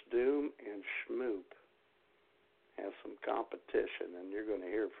 Nurse Doom, and Schmoop have some competition, and you're going to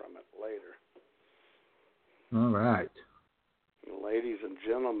hear from it later. All right. Ladies and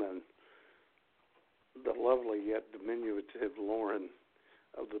gentlemen, the lovely yet diminutive Lauren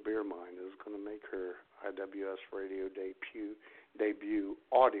of the Beer Mine is going to make her IWS Radio debut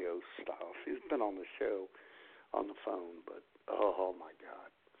audio style. She's been on the show on the phone, but oh my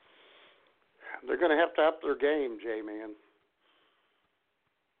God. They're going to have to up their game, J-Man.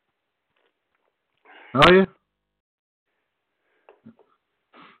 Oh, yeah?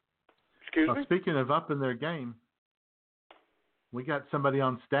 Excuse me? Speaking of upping their game, we got somebody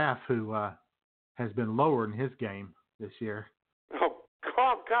on staff who has been lowering his game this year. Oh,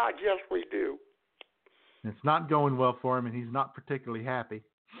 God, yes, we do. It's not going well for him, and he's not particularly happy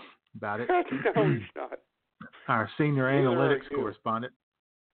about it. No, he's not. Our senior analytics correspondent,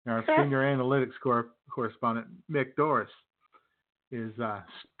 Mick Doris, is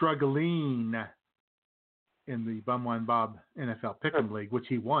struggling in the Bum Wine Bob NFL Pick'em League, which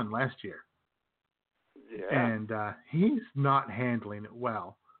he won last year. Yeah. And he's not handling it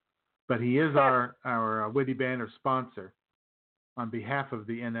well. But he is our Witty Banter sponsor on behalf of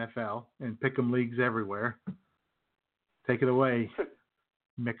the NFL and Pick'em Leagues everywhere. Take it away,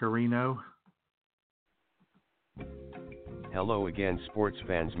 Mickarino. Hello again, sports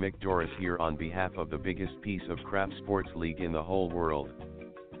fans. Mick Doris here on behalf of the biggest piece of crap sports league in the whole world,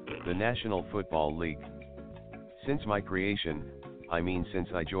 the National Football League. Since my creation, since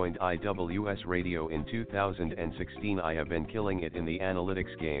I joined IWS Radio in 2016, I have been killing it in the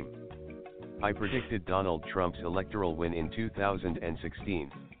analytics game. I predicted Donald Trump's electoral win in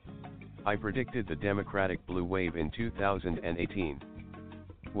 2016. I predicted the Democratic blue wave in 2018.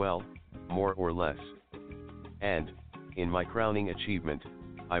 Well, more or less. And, in my crowning achievement,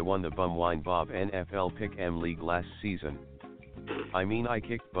 I won the Bumwine Bob NFL Pick-em League last season. I mean, I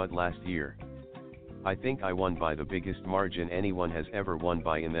kicked butt last year. I think I won by the biggest margin anyone has ever won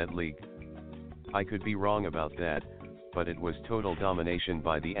by in that league. I could be wrong about that, but it was total domination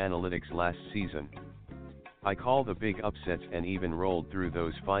by the analytics last season. I call the big upsets and even rolled through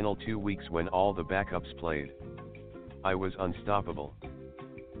those final 2 weeks when all the backups played. I was unstoppable.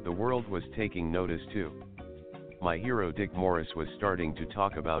 The world was taking notice too. My hero Dick Morris was starting to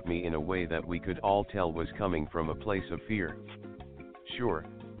talk about me in a way that we could all tell was coming from a place of fear. Sure,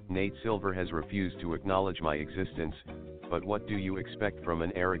 Nate Silver has refused to acknowledge my existence, but what do you expect from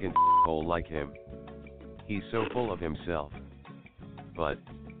an arrogant hole like him? He's so full of himself. But,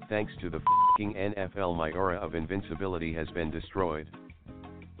 thanks to the f***ing NFL, my aura of invincibility has been destroyed.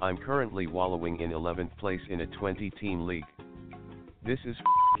 I'm currently wallowing in 11th place in a 20-team league. This is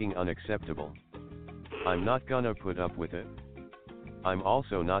f***ing unacceptable. I'm not gonna put up with it. I'm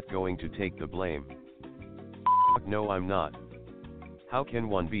also not going to take the blame. No, I'm not. How can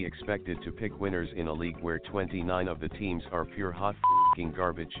one be expected to pick winners in a league where 29 of the teams are pure hot f***ing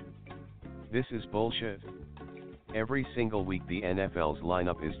garbage? This is bullshit. Every single week the NFL's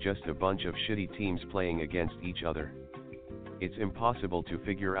lineup is just a bunch of shitty teams playing against each other. It's impossible to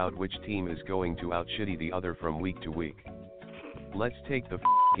figure out which team is going to out-shitty the other from week to week. Let's take the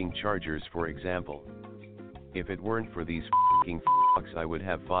f***ing Chargers for example. If it weren't for these f***ing fucks, I would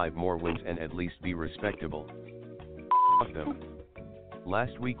have 5 more wins and at least be respectable. Fuck them.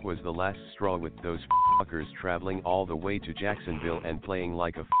 Last week was the last straw with those fuckers traveling all the way to Jacksonville and playing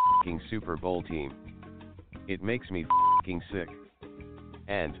like a fucking Super Bowl team. It makes me fucking sick.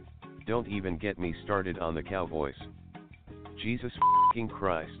 And, don't even get me started on the Cowboys. Jesus fucking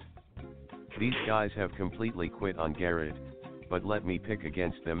Christ. These guys have completely quit on Garrett, but let me pick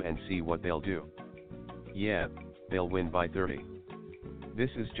against them and see what they'll do. Yeah, they'll win by 30. This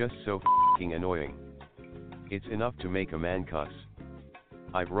is just so fucking annoying. It's enough to make a man cuss.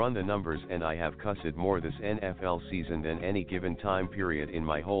 I've run the numbers and I have cussed more this NFL season than any given time period in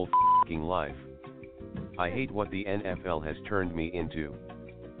my whole fucking life. I hate what the NFL has turned me into.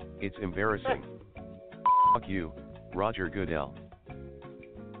 It's embarrassing. Fuck you, Roger Goodell.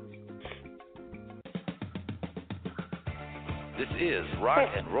 This is Rock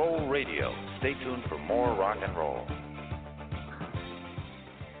and Roll Radio. Stay tuned for more rock and roll.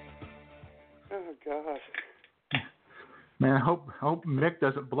 Oh, gosh. Man, I hope Mick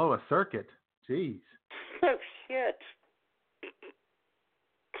doesn't blow a circuit. Jeez. Oh, shit.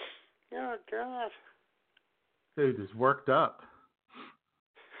 Oh, God. Dude is worked up.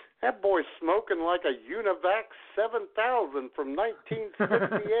 That boy's smoking like a Univac 7000 from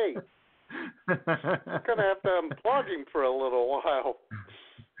 1958. I'm going to have to unplug him for a little while.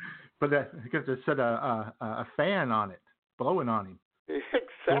 But that because they set a fan on it, blowing on him.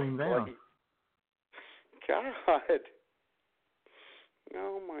 Exactly. Him down. God.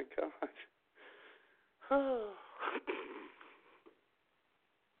 Oh, my God. Oh.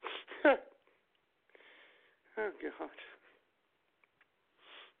 Oh, God.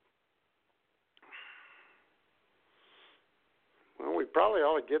 Well, we probably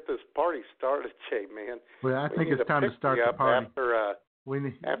ought to get this party started, Jay, man. Well, I think it's time to start the party.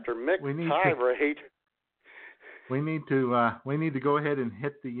 After Mick's tirade. We need to go ahead and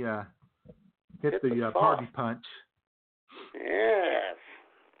hit the party punch. Yes.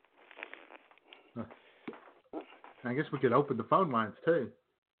 I guess we could open the phone lines too.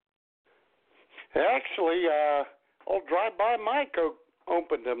 Actually, old Drive-By Mike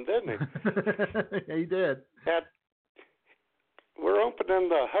opened them, didn't he? Yeah, he did. We're opening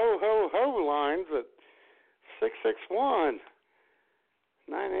the ho-ho-ho lines at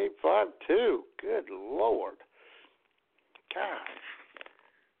 661-9852. Good Lord.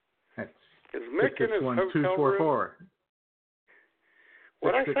 God. Is Mick in his hotel room?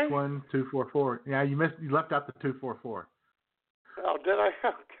 What'd I say? 661-244. Yeah, you left out the 244. Oh, did I?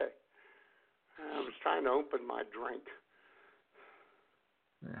 Okay. I was trying to open my drink.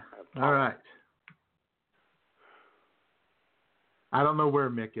 Yeah. All right. I don't know where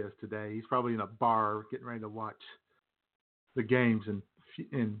Mick is today. He's probably in a bar getting ready to watch the games and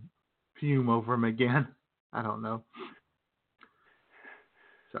fume over them again. I don't know.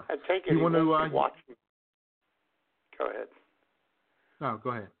 So I take it he won't be watching. Go ahead. No,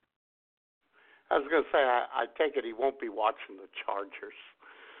 go ahead. I was going to say, I take it he won't be watching the Chargers.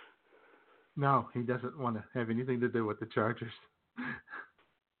 No, he doesn't want to have anything to do with the Chargers.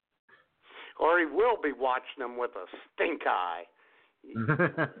 Or he will be watching them with a stink eye.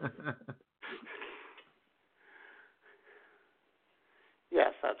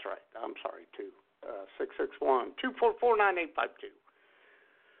 Yes, that's right. I'm sorry, 661-244-9852.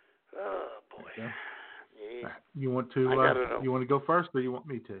 Oh boy. Okay. Yeah. You want to go first, or you want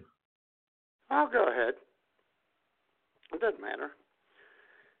me to? I'll go ahead. It doesn't matter.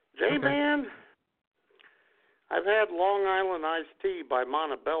 J-Man, I've had Long Island iced tea by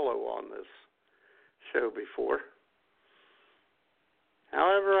Montebello on this show before.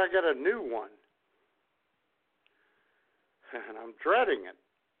 However, I got a new one. And I'm dreading it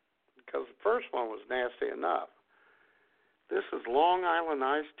because the first one was nasty enough. This is Long Island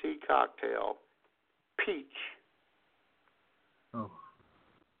iced tea cocktail, peach. Oh.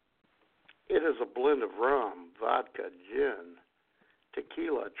 It is a blend of rum, vodka, gin,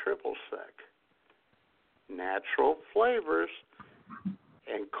 tequila, triple sec, natural flavors,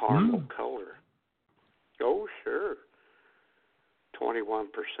 and caramel color. Oh, sure. 21%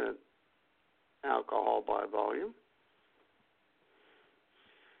 alcohol by volume.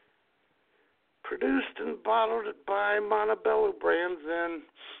 Produced and bottled by Montebello Brands in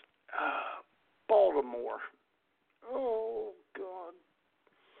Baltimore. Oh, God.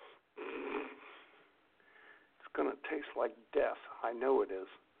 It's going to taste like death. I know it is.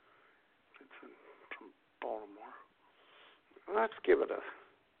 It's from Baltimore. Let's give it a...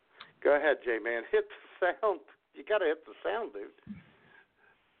 Go ahead, J-Man. Hit the sound. You got to hit the sound, dude.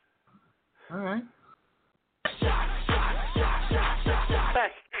 All right.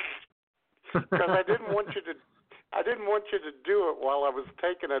 Because I didn't want you to do it while I was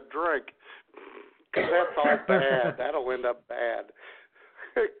taking a drink. Because that's all bad. That'll end up bad.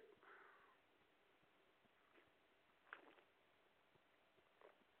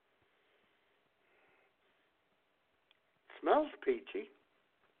 Smells peachy.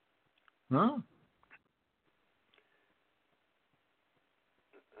 No.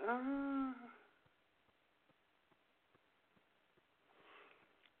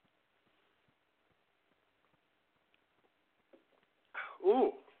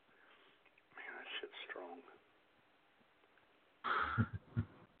 Ooh. Man, that shit's strong.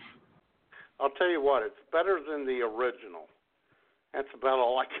 I'll tell you what, it's better than the original. That's about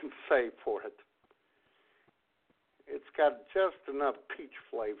all I can say for it. It's got just enough peach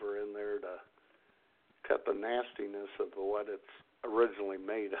flavor in there to cut the nastiness of what it's originally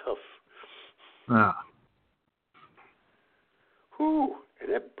made of. Ah. Ooh, and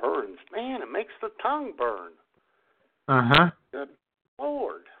it burns. Man, it makes the tongue burn. Uh-huh. Good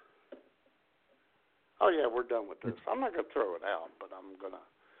Lord. Oh, yeah, we're done with this. I'm not going to throw it out, but I'm going to...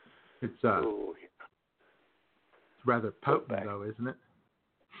 It's rather potent, though, isn't it?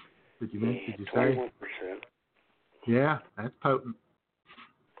 Did you say? 21%. Yeah, that's potent.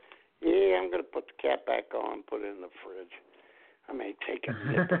 Yeah, I'm going to put the cap back on, put it in the fridge. I may take a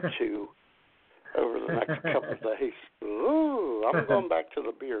nip or two over the next couple of days. Ooh, I'm going back to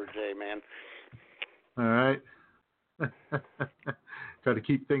the beer, J-Man. All right. Try to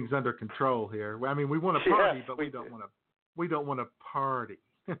keep things under control here. I mean, we want to party, yes, but we don't want to party.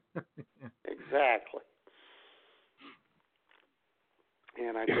 Exactly.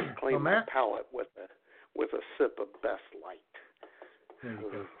 And I just cleaned my palate with a sip of Best Light. There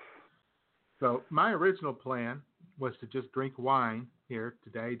you go. So my original plan was to just drink wine here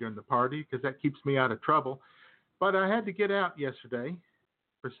today during the party because that keeps me out of trouble. But I had to get out yesterday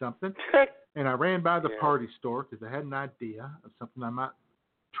for something, and I ran by the party store because I had an idea of something I might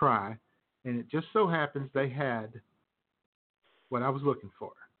try, and it just so happens they had what I was looking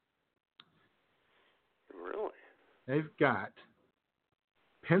for. Really? They've got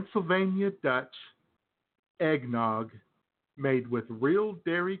Pennsylvania Dutch eggnog made with real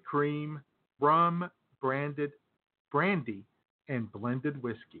dairy cream, rum, brandy, and blended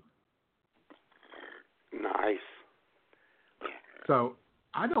whiskey. Nice. So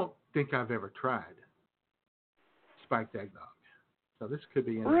I don't think I've ever tried spiked eggnog. So this could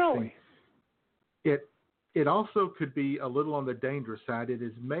be interesting. Really? It also could be a little on the dangerous side. It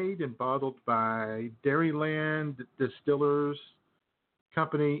is made and bottled by Dairyland Distillers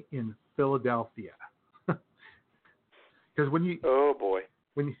Company in Philadelphia. Because when you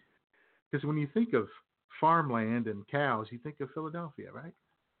when you think of farmland and cows, you think of Philadelphia, right?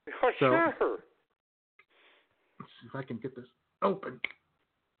 Oh, so, sure. Let's see if I can get this open.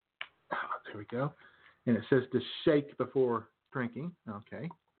 Oh, there we go. And it says to shake before drinking. Okay.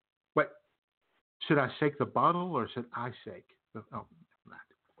 Wait, should I shake the bottle or should I shake? Oh,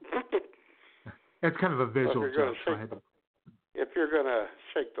 it's kind of a visual joke. If you're going to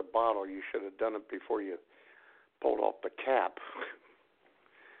shake the bottle, you should have done it before you pulled off the cap.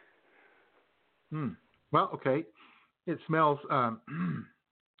 Well, okay. It smells,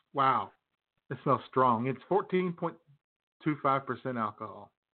 wow, it smells strong. It's 14.25% alcohol.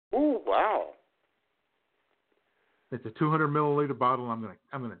 Ooh, wow. It's a 200 milliliter bottle. I'm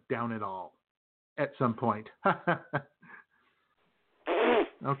gonna down it all at some point.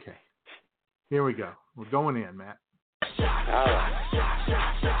 Okay, here we go. We're going in, Matt. All right.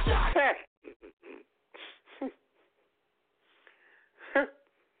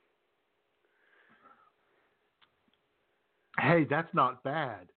 Hey, that's not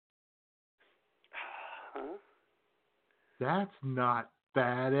bad. Huh? That's not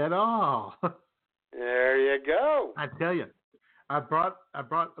bad at all. There you go. I tell you, I brought a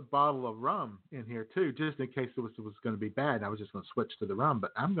bottle of rum in here too, just in case it was going to be bad. I was just going to switch to the rum,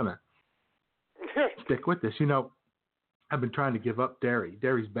 but I'm going to stick with this. You know, I've been trying to give up dairy.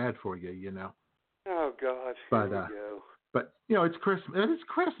 Dairy's bad for you, you know. Oh God. But Here we go. but you know, it's Christmas. It's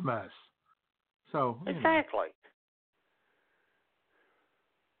Christmas, so you know. Exactly.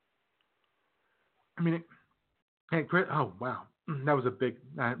 I mean, oh wow, that was a big.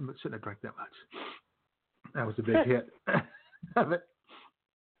 I shouldn't have drank that much. That was a big hit of it.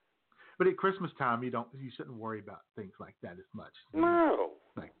 But at Christmas time, you shouldn't worry about things like that as much. No.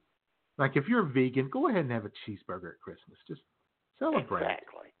 Like if you're vegan, go ahead and have a cheeseburger at Christmas. Just celebrate.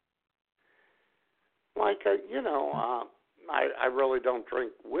 Exactly. Like you know, I really don't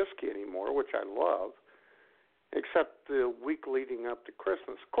drink whiskey anymore, which I love, except the week leading up to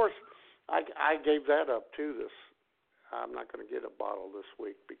Christmas. Of course, I gave that up too. I'm not going to get a bottle this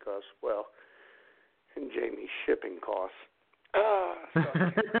week because, well, and Jamie's shipping costs.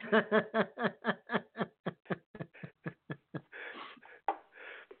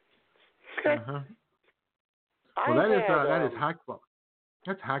 Uh-huh. Well, that is high quality.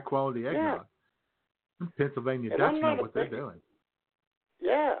 That's high quality eggnog. Yeah. Pennsylvania Dutch know what they're doing.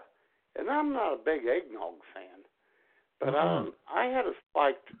 Yeah, and I'm not a big eggnog fan, but I had a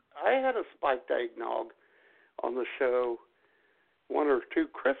spiked eggnog on the show one or two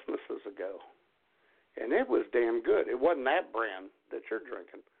Christmases ago, and it was damn good. It wasn't that brand that you're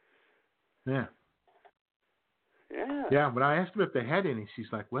drinking. Yeah. Yeah. Yeah. When I asked her if they had any,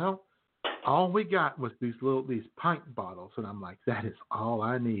 she's like, "Well, all we got was these pint bottles," and I'm like, "That is all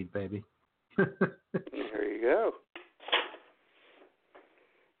I need, baby." There you go.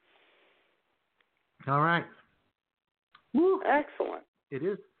 All right. Woo. Excellent. It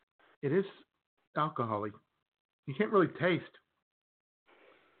is alcoholic. You can't really taste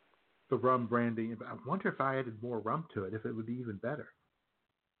the rum brandy. I wonder if I added more rum to it, if it would be even better.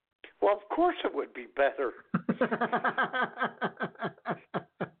 Well, of course it would be better.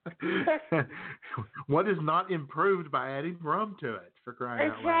 What is not improved by adding rum to it, for crying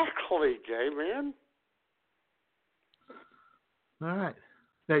out loud? Exactly, J-Man. All right.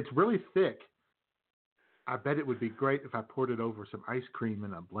 Now, it's really thick. I bet it would be great if I poured it over some ice cream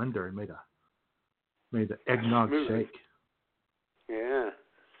in a blender and made the eggnog shake. Yeah.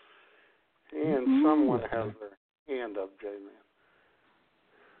 And someone has their hand up, J-Man.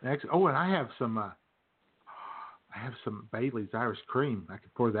 Actually, and I have some Bailey's Irish cream. I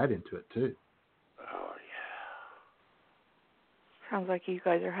could pour that into it too. Oh yeah. Sounds like you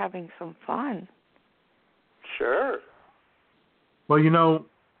guys are having some fun. Sure. Well, you know,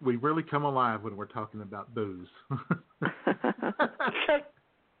 we really come alive when we're talking about booze.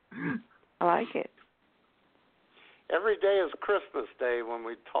 I like it. Every day is Christmas Day when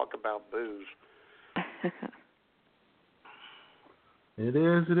we talk about booze. It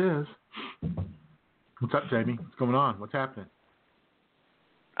is. What's up, Jamie? What's going on? What's happening?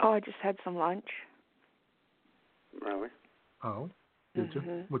 Oh, I just had some lunch. Really? Oh, did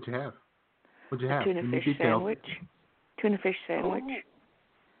you? What'd you have? What'd you have? Tuna fish sandwich. Tuna fish sandwich. Oh,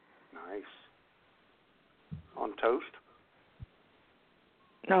 nice. On toast?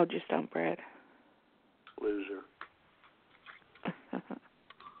 No, just on bread. Loser.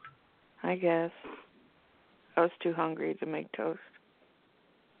 I guess. I was too hungry to make toast.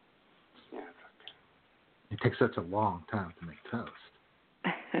 Yeah, it's okay. It takes such a long time to make toast.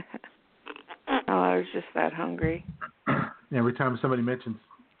 Oh, I was just that hungry. Every time somebody mentions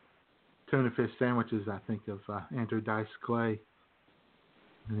tuna fish sandwiches, I think of Andrew Dice Clay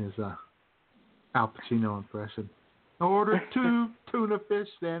and his Al Pacino impression. Order 2 tuna fish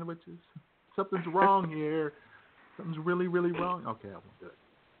sandwiches. Something's wrong here. Something's really, really wrong. Okay, I won't do it.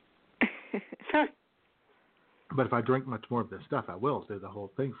 But if I drink much more of this stuff, I will do the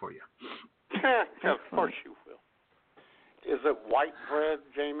whole thing for you. Of course you will. Is it white bread,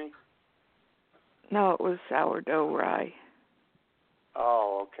 Jamie? No, it was sourdough rye.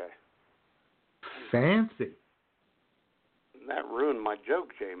 Oh, okay. Fancy. That ruined my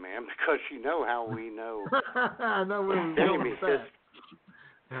joke, J-Man, because you know how we know. I know where you were going with that.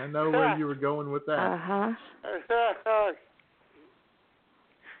 I know where you were going with that. Uh-huh.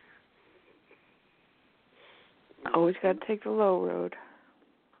 Always got to take the low road.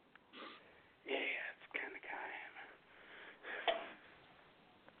 Yeah, it's kind of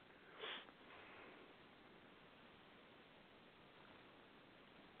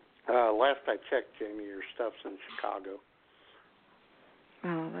guy. Last I checked, Jamie, your stuff's in Chicago.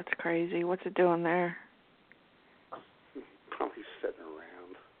 Oh, that's crazy. What's it doing there? Probably sitting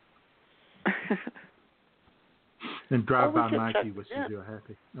around. And Drive By Mikey wishes you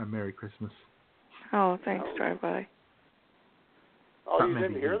a Merry Christmas. Oh, thanks, Drive By. Oh, you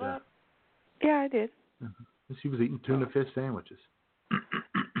didn't hear that? Yeah, I did. She was eating tuna fish sandwiches.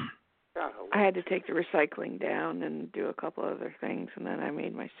 I had to take the recycling down and do a couple other things, and then I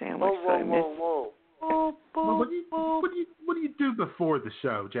made my sandwich. Whoa. What do you do before the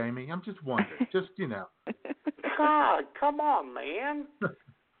show, Jamie? I'm just wondering. Just, you know. God, come on, man.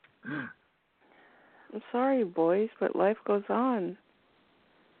 I'm sorry, boys, but life goes on.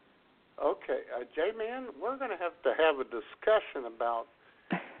 Okay, J-Man, we're going to have a discussion about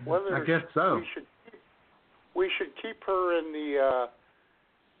whether I guess so. we should keep her in the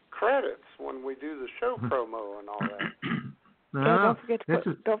credits when we do the show promo and all that. Yeah,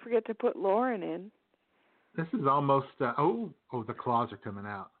 don't forget to put Lauren in. This is almost the claws are coming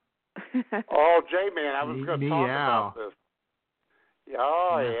out. Oh, J-Man, I was going to talk about this.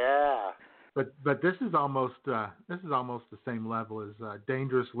 Yeah. But this is almost the same level as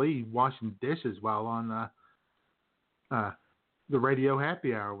Dangerous Lee washing dishes while on the radio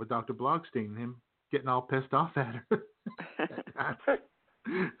happy hour with Dr. Blogstein, him getting all pissed off at her.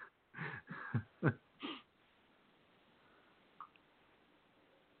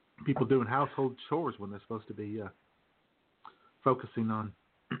 People doing household chores when they're supposed to be focusing on.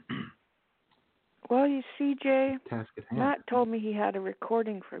 Well, you see, Jay, task at hand. Matt told me he had a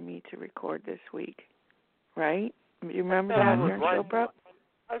recording for me to record this week, right? You remember that during show prep?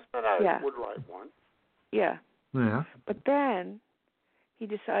 I said I would write one. Yeah. Yeah. But then he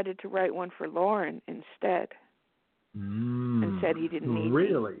decided to write one for Lauren instead, and said he didn't need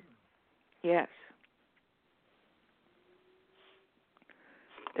Really? Me. Yes.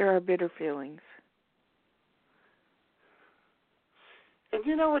 There are bitter feelings. And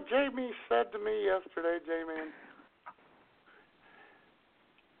you know what Jamie said to me yesterday, J-Man?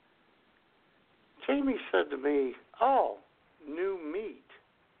 Jamie said to me, "Oh, new meat."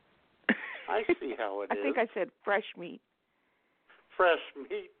 I see how it is. I think I said fresh meat. Fresh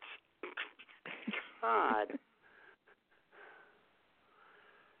meat. God.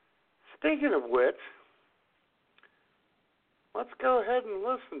 Speaking of which, let's go ahead and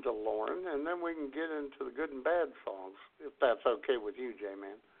listen to Lauren, and then we can get into the good and bad songs, if that's okay with you,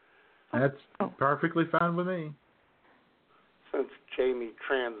 J-Man. That's perfectly fine with me. Since Jamie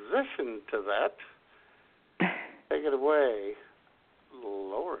transitioned to that, take it away,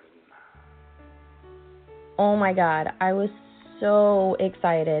 Lauren. Oh my God, I was so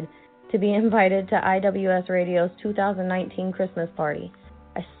excited to be invited to IWS Radio's 2019 Christmas party.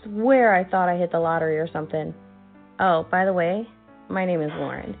 I swear I thought I hit the lottery or something. Oh, by the way, my name is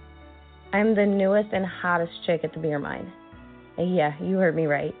Lauren. I'm the newest and hottest chick at the beer mine. Yeah, you heard me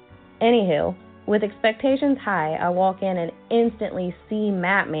right. Anywho, with expectations high, I walk in and instantly see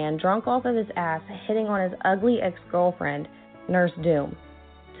Matt Man drunk off of his ass hitting on his ugly ex-girlfriend, Nurse Doom.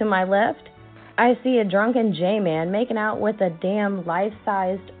 To my left, I see a drunken J-Man making out with a damn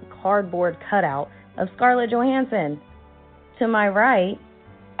life-sized cardboard cutout of Scarlett Johansson. To my right,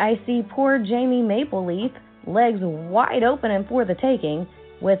 I see poor Jamie MapleLeaf, legs wide open and for the taking,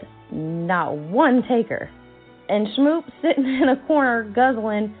 with not one taker. And Schmoop sitting in a corner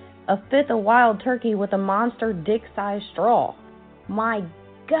guzzling a fifth of wild turkey with a monster dick-sized straw. My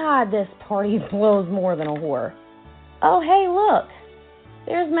God, this party blows more than a whore. Oh, hey, look.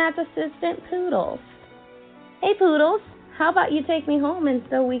 There's Matt's assistant, Poodles. Hey, Poodles, how about you take me home and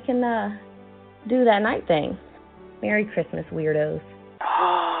so we can do that night thing? Merry Christmas, weirdos.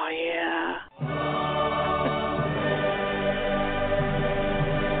 Oh, yeah.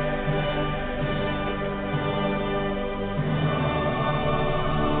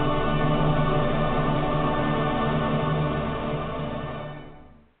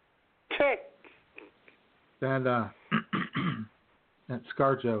 That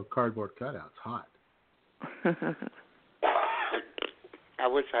ScarJo cardboard cutout's hot. I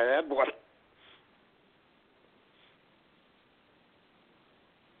wish I had one.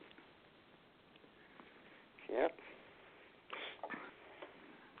 Yep.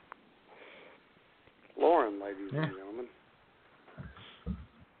 Lauren, ladies and gentlemen.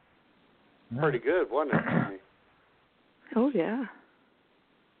 pretty good, wasn't it, Jimmy? Oh, yeah.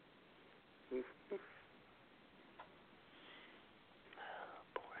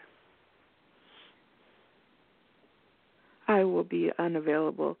 I will be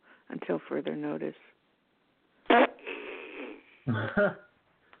unavailable until further notice.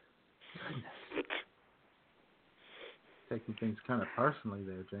 Taking things kind of personally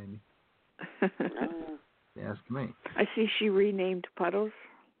there, Jamie. Ask me. I see she renamed Puddles.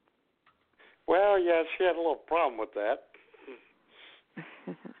 Well, yeah, she had a little problem with that.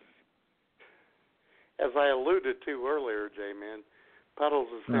 As I alluded to earlier, J-Man, Puddles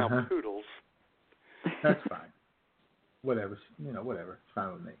is now Poodles. That's fine. Whatever. Whatever. It's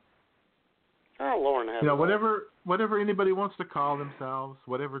fine with me. Oh, Lauren has whatever anybody wants to call themselves,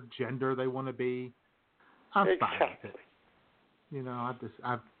 whatever gender they want to be, I'm fine with it.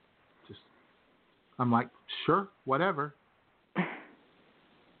 I'm like, sure, whatever.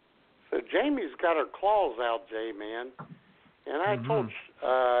 So Jamie's got her claws out, J-Man, and I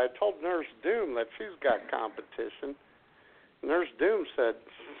told Nurse Doom that she's got competition. Nurse Doom said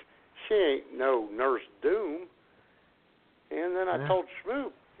she ain't no Nurse Doom, and then I told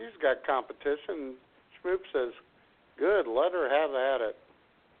Schmoop he's got competition. Schmoop says, "Good, let her have at it."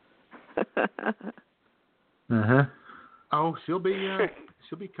 Oh, she'll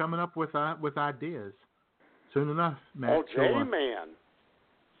be coming up with ideas soon enough, Matt. Oh, J-Man.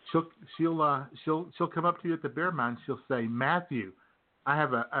 She'll come up to you at the beer mine. She'll say, "Matthew, I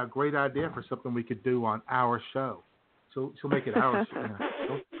have a great idea for something we could do on our show." She'll make it ours.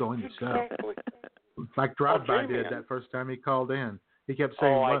 She'll join the show. Exactly. Like Drive-By did that first time he called in. He kept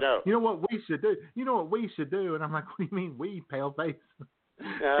saying, I know. "You know what we should do? You know what we should do?" And I'm like, "What do you mean we, pale face?"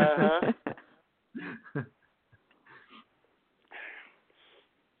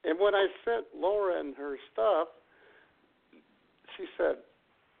 And when I sent Laura and her stuff, she said,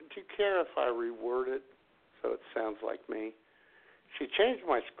 "Do you care if I reword it so it sounds like me?" She changed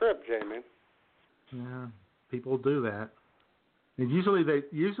my script, Jamie. Yeah, people do that. And usually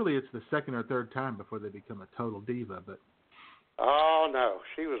it's the second or third time before they become a total diva. But oh no,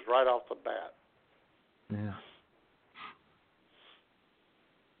 she was right off the bat. Yeah.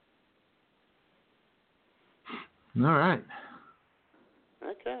 All right.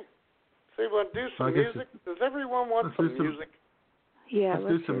 Okay. So you want to do some music? Does everyone want some music? Yeah,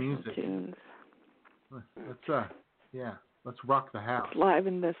 let's do some music. Tunes. Let's rock the house. Let's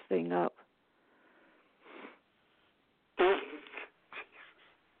liven this thing up.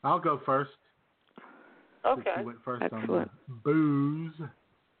 I'll go first. Okay. You went first. Excellent. On the booze.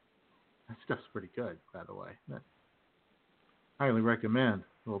 That stuff's pretty good, by the way. Highly recommend.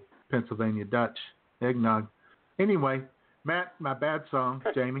 A little Pennsylvania Dutch eggnog. Anyway, Matt, my bad song,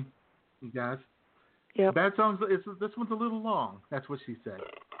 Jamie, you guys. Yeah. Bad songs. This one's a little long. That's what she said.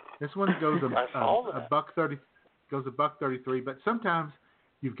 This one goes $1.30. Goes $1.33. But sometimes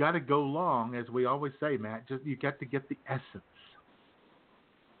you've got to go long, as we always say, Matt. You got to get the essence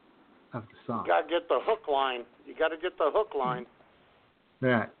of the song. You got to get the hook line.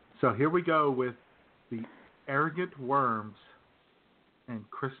 Yeah. So here we go with the Arrogant Worms and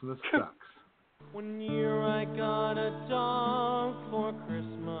Christmas Sucks. One year I got a dog for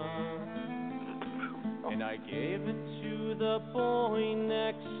Christmas, and I gave it to the boy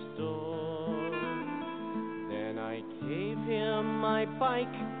next door. Then I gave him my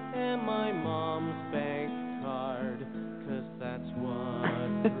bike and my mom's bank card, 'cause that's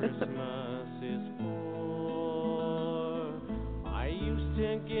what Christmas is for. I used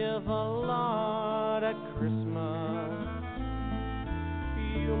to give a lot at Christmas.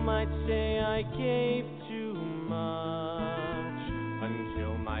 You might say I gave too much,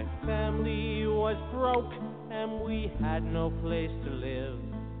 until my family was broke and we had no place to live.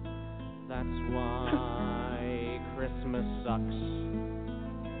 That's why Christmas sucks.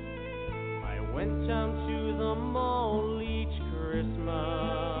 I went down to the mall each Christmas,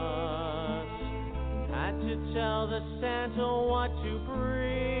 had to tell the Santa what to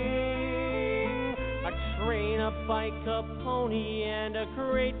bring. A train, a bike, a pony, and a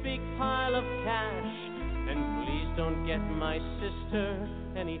great big pile of cash. And please don't get my sister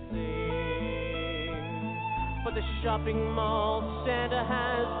anything. But the shopping mall Santa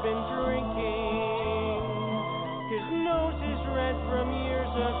has been drinking. His nose is red from years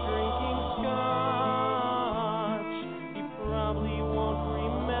of drinking scotch. He probably won't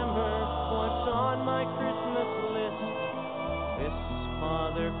remember what's on my Christmas list. This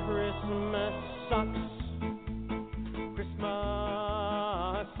Father Christmas sucks.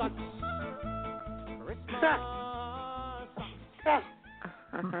 Christmas sucks. Christmas sucks.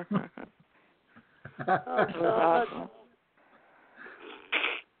 That was awesome.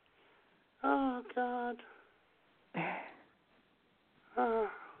 Oh, God.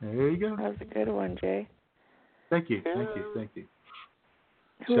 There you go. That was a good one, Jay. Thank you. Yeah. Thank you.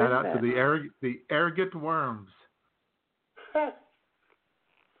 Who Shout is out that? to the arrogant worms. Oh,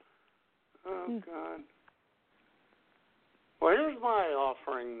 God. Well, here's my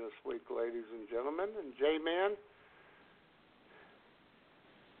offering this week, ladies and gentlemen, and J-Man.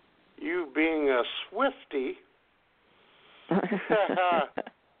 You being a Swiftie,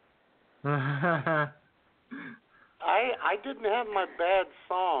 I didn't have my bad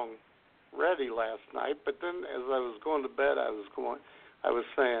song ready last night, but then as I was going to bed, I was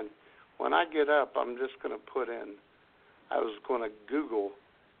saying, when I get up, I'm just going to I was going to Google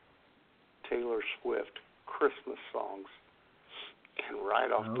Taylor Swift Christmas songs, and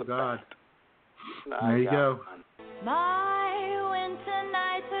right off the bat, there you go. My winter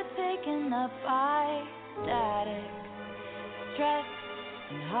nights are taken up by static, stress,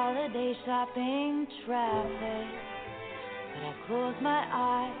 and holiday shopping traffic. But I close my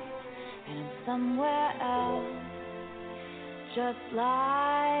eyes and I'm somewhere else, just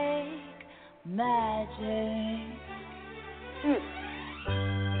like magic.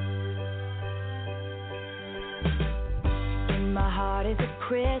 In my heart is a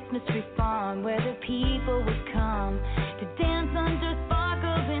Christmas tree farm where the people would come to dance under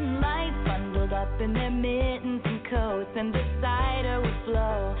sparkles in light, bundled up in their mittens and coats, and the cider would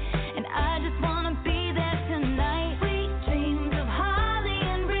flow. And I just want to be there tonight. Sweet dreams of holly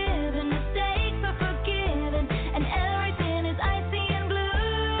and ribbon, mistakes are forgiven, and everything is icy and blue.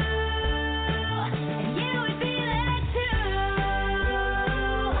 And you would be there too,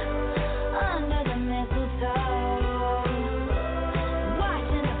 under the mistletoe,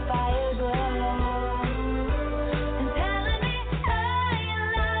 watching the fire glow, and telling me I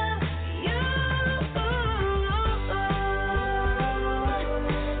love you.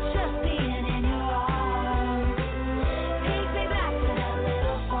 Just being in your arms takes me back to that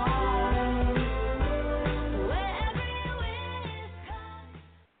little farm where every wish comes.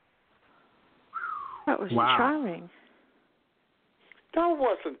 That was Wow. charming. No, it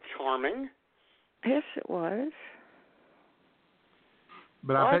wasn't charming. Yes, it was.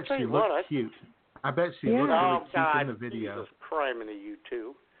 But Well, I I'll bet tell she you looked what, cute. I bet she Yeah. looked really Oh, cute God, in the video. Jesus, criminy, you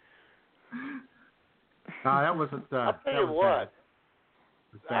two. No, that wasn't. I'll tell that you was what. bad.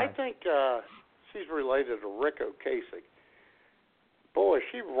 It was I bad. think she's related to Rick Ocasek. Boy,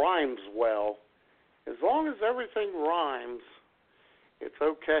 she rhymes well. As long as everything rhymes, it's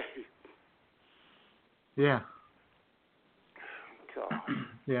okay. Yeah. God.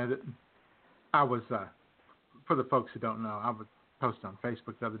 Yeah, I was. For the folks who don't know, I was posted on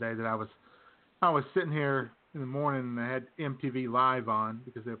Facebook the other day that I was sitting here in the morning and I had MTV Live on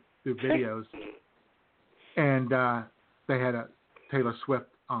because they do videos, and they had a Taylor Swift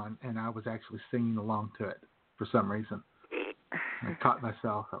on, and I was actually singing along to it for some reason. I caught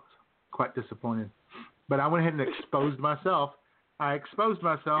myself. I was quite disappointed, but I went ahead and exposed myself. I exposed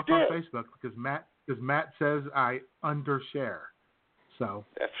myself You on did. Facebook because Matt says I undershare. So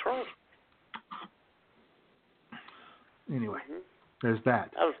That's right. anyway, Mhm. there's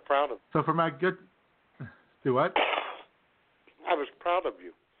that. I was proud of So for my good, do what? I was proud of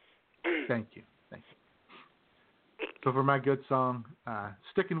you. Thank you. So for my good song,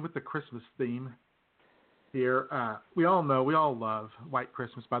 sticking with the Christmas theme here, we all love White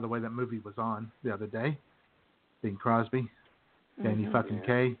Christmas by the way that movie was on the other day. Bing Crosby, Danny fucking Yeah.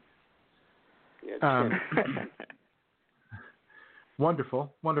 Kaye. Yeah,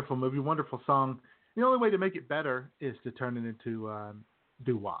 Wonderful, wonderful movie, wonderful song. The only way to make it better is to turn it into a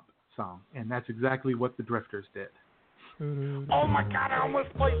doo-wop song, and that's exactly what the Drifters did. Oh my God, I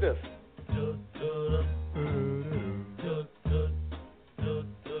almost played this.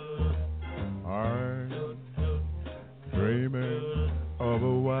 I'm dreaming of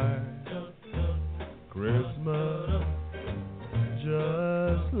a white Christmas,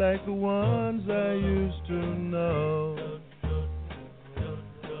 just like the ones I used to know,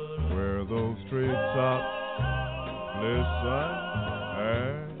 where those treetops listen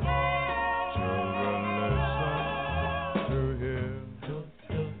and children listen to hear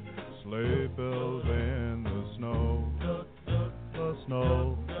sleigh bells in the snow.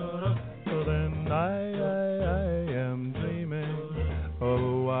 Then I am dreaming of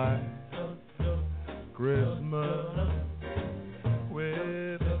a white Christmas,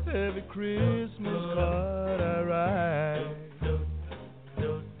 with every Christmas card I write.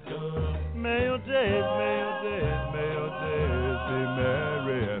 May your days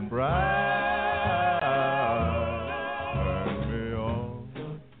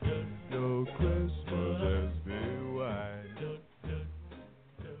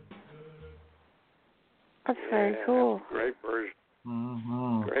Very cool. Great version.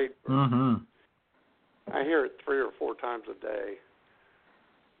 Mm-hmm. Great version. Mm-hmm. I hear it 3 or 4 times a day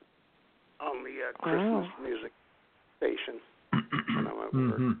on the Christmas music station when I'm at work.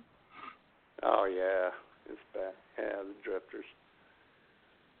 Mm-hmm. Oh, yeah. It's bad. Yeah, the Drifters.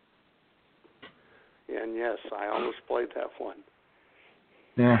 And yes, I almost played that one.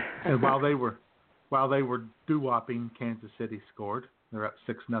 Yeah, and while they were doo-wopping, Kansas City scored. They're up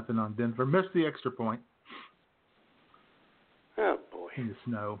 6-0 on Denver. Missed the extra point. Oh boy! In the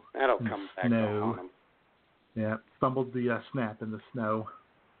snow. That'll come back to haunt them. Yeah, fumbled the snap in the snow.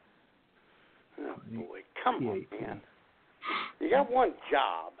 Oh boy! Come on, man. You got one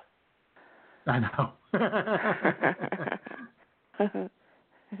job. I know.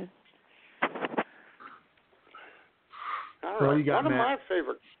 All So right. you got one Matt. of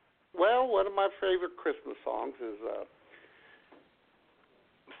my favorite Christmas songs is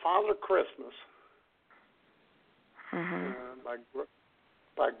Father Christmas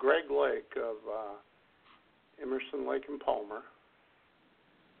by Greg Lake of Emerson, Lake and Palmer.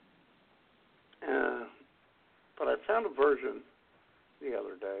 But I found a version the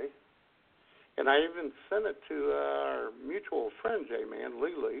other day, and I even sent it to our mutual friend, J-Man,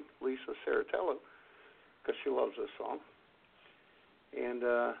 Lisa Saratello, because she loves this song. And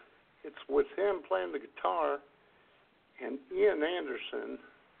it's with him playing the guitar and Ian Anderson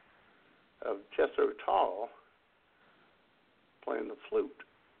of Jethro Tull playing the flute.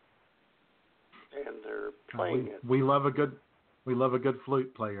 And they're playing it. We love a good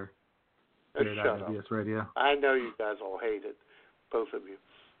flute player here at Shut IWS up. Radio. I know you guys all hate it, both of you,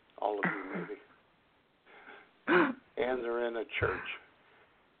 all of you maybe. And they're in a church.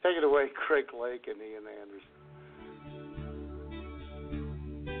 Take it away, Craig Lake and Ian Anderson.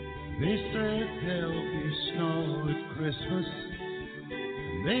 They said there'll be snow at Christmas,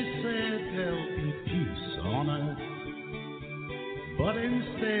 and they said there'll be peace on earth, but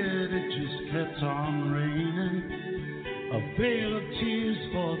instead it just kept on raining, a veil of tears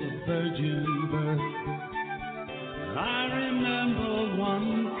for the virgin birth. I remember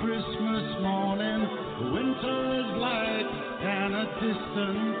one Christmas morning, the winter's light and a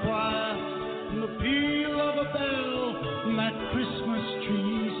distant choir, and the peal of a bell and that Christmas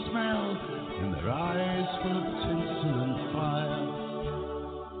tree smell, and their eyes full of tinsel and fire.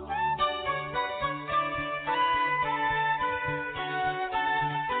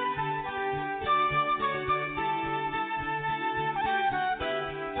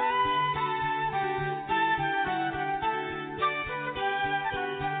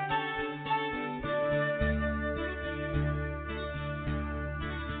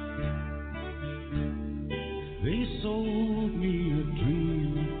 They sold me a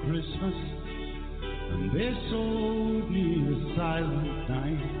dream of Christmas, and they sold me a silent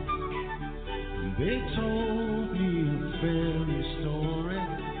night, and they told me a fairy story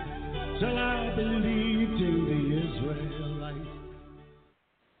till I believed in the Israelite.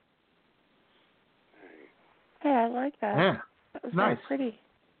 Hey, I like that. Yeah, That was nice. very pretty.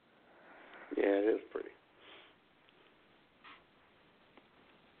 Yeah, it is pretty.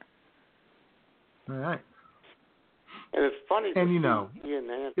 All right. And it's funny And to you know, see Ian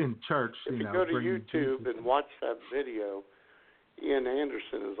Anderson. in church, If you know, go to bringing YouTube Jesus. and watch that video, Ian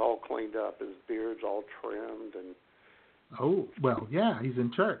Anderson is all cleaned up. His beard's all trimmed. And Oh, well, yeah, he's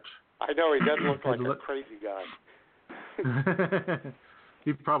in church. I know he doesn't look like Look- a crazy guy.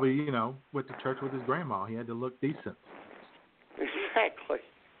 He probably, went to church with his grandma. He had to look decent. Exactly.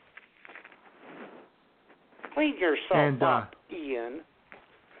 Clean yourself And, up, Ian.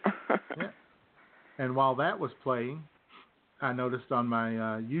 Yeah. And while that was playing, I noticed on my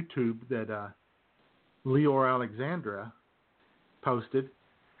YouTube that Leor Alexandra posted.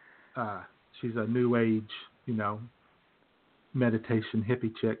 She's a new age, meditation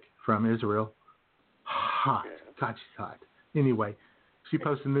hippie chick from Israel. Hot. God, she's hot. Anyway, she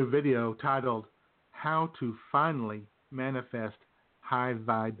posted a new video titled "How to Finally Manifest High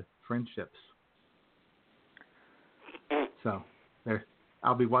Vibe Friendships." So there,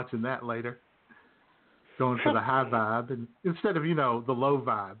 I'll be watching that later. Going for the high vibe and instead of, the low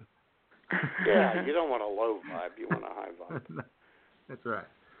vibe. Yeah, you don't want a low vibe. You want a high vibe. That's right.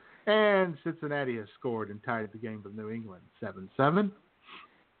 And Cincinnati has scored and tied the game with New England 7-7.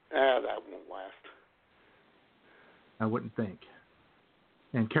 That won't last. I wouldn't think.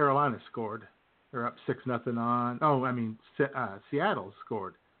 And Carolina scored. They're up 6-0 on. Seattle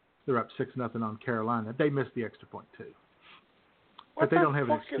scored. They're up 6-0 on Carolina. They missed the extra point too. But they don't have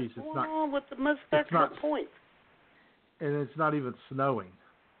an excuse. What's going on with the missed extra point? And it's not even snowing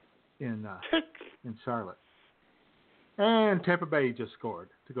in Charlotte. And Tampa Bay just scored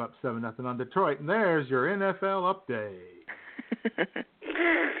to go up 7-0 on Detroit. And there's your NFL update.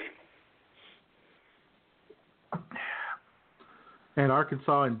 And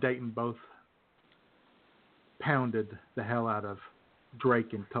Arkansas and Dayton both pounded the hell out of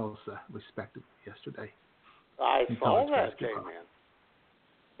Drake and Tulsa, respectively, yesterday. I saw that, J-Man.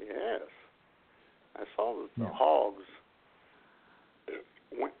 Yes. I saw the Hogs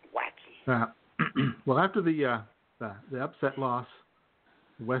went wacky. Well, after the upset loss,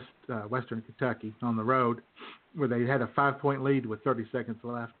 Western Kentucky on the road, where they had a 5-point lead with 30 seconds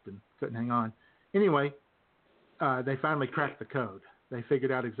left and couldn't hang on. Anyway, they finally cracked the code. They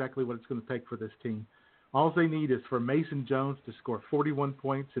figured out exactly what it's going to take for this team. All they need is for Mason Jones to score 41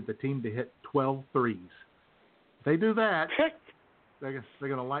 points and the team to hit 12 threes. If they do that, they're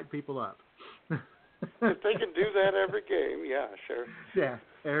going to light people up. If they can do that every game, yeah, sure. Yeah,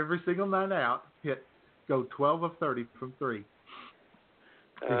 every single night out, go 12 of 30 from three.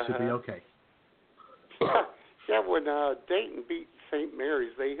 They should be okay. Yeah, when Dayton beat St.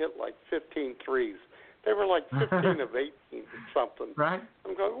 Mary's, they hit like 15 threes. They were like 15 of 18 or something. Right.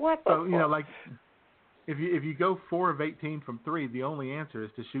 I'm going, what the fuck? Like if you go 4 of 18 from three, the only answer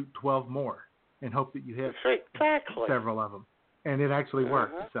is to shoot 12 more and hope that you hit several of them. And it actually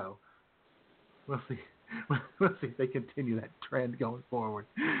worked. So we'll see. We'll see if they continue that trend going forward.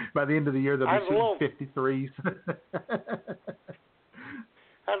 By the end of the year, they'll be shooting 53s.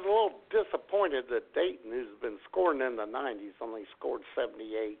 I was a little disappointed that Dayton, who's been scoring in the 90s, only scored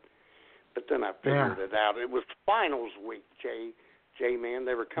 78. But then I figured it out. It was finals week, J-Man.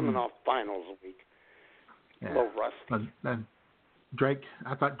 They were coming off finals week. A little rusty. And Drake,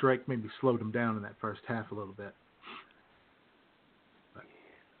 I thought Drake maybe slowed him down in that first half a little bit. But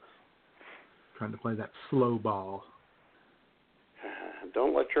trying to play that slow ball.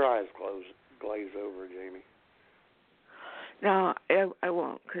 Don't let your eyes glaze over, Jamie. No, I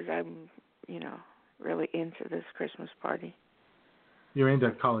won't, because I'm, really into this Christmas party. You're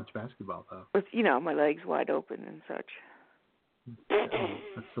into college basketball, though. With, my legs wide open and such.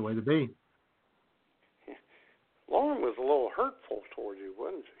 That's the way to be. Lauren was a little hurtful toward you,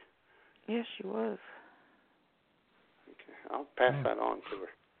 wasn't she? Yes, she was. Okay, I'll pass that on to her.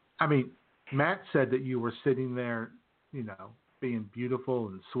 I mean, Matt said that you were sitting there, being beautiful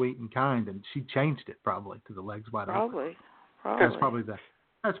and sweet and kind, and she changed it probably to the legs wide open. Probably.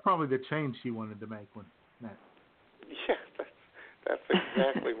 That's probably the change she wanted to make when Matt. Yeah, that's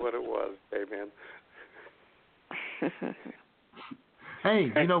exactly what it was, Amen.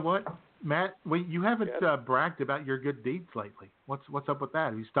 Hey, you know what, Matt? You haven't bragged about your good deeds lately. What's up with that?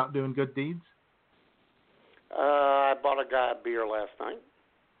 Have you stopped doing good deeds? I bought a guy a beer last night.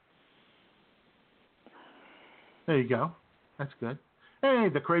 There you go. That's good. Hey,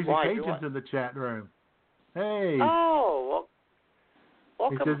 the Crazy Cajun's in the chat room. Hey. Oh,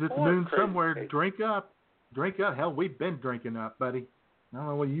 welcome. He says it's noon somewhere. Cajun. Drink up. Drink up. Hell, we've been drinking up, buddy. I don't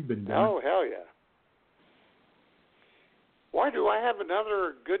know what you've been doing. Oh, hell yeah. Why do I have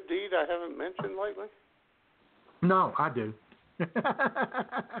another good deed I haven't mentioned lately? No, I do.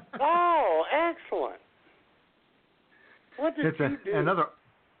 Oh, excellent. What did you do?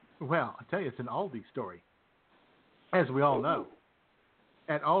 Well, I tell you, it's an Aldi story. As we all know,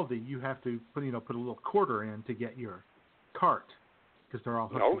 at Aldi, you have to put a little quarter in to get your cart because they're all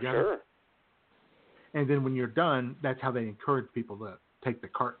hooked together. Sure. And then when you're done, that's how they encourage people to take the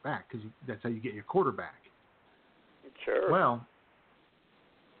cart back because that's how you get your quarter back. Sure. Well,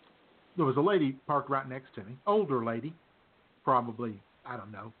 there was a lady parked right next to me, older lady, probably, I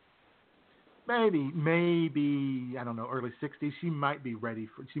don't know, maybe I don't know, early 60s. She might be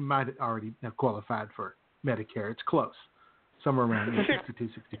she might already have qualified for Medicare. It's close, somewhere around 62,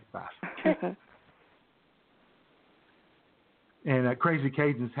 65. And Crazy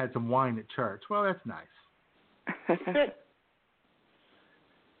Cajuns had some wine at church. Well, that's nice.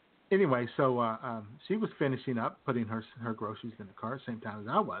 Anyway, so she was finishing up, putting her groceries in the car at the same time as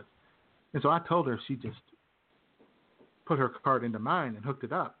I was. And so I told her she just put her cart into mine and hooked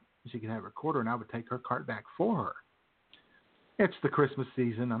it up. She could have her quarter, and I would take her cart back for her. It's the Christmas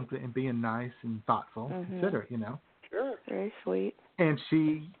season. I'm being nice and thoughtful, considerate, Sure. Very sweet. And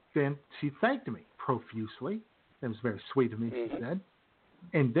she thanked me profusely. It was very sweet of me, she said.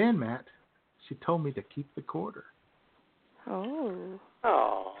 And then, Matt, she told me to keep the quarter. Oh.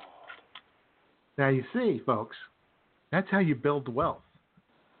 Oh. Now, you see, folks, that's how you build wealth,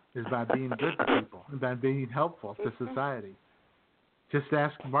 is by being good to people and by being helpful to society. Just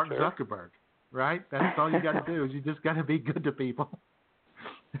ask Mark Zuckerberg, right? That's all you got to do is you just got to be good to people.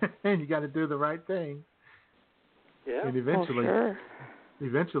 And you got to do the right thing. Yeah. And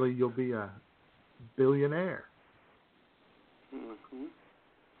eventually you'll be a billionaire. Mm-hmm.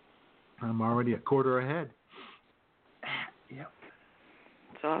 I'm already a quarter ahead. Yep.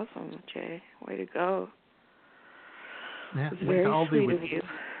 It's awesome, Jay. Way to go. Yeah, It's very sweet of you.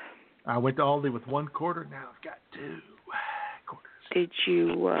 I went to Aldi with 1 quarter. Now I've got 2 quarters. Did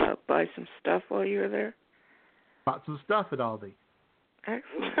you buy some stuff while you were there? Bought some stuff at Aldi.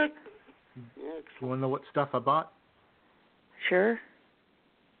 Excellent. You want to know what stuff I bought? Sure.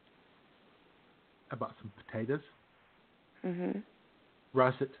 I bought some potatoes. Mm-hmm.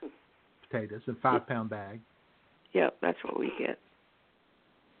 Russet potatoes in 5-pound bag. Yep, that's what we get.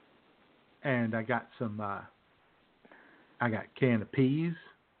 And I got some. I got can of peas,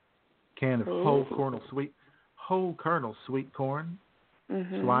 can of whole kernel sweet corn,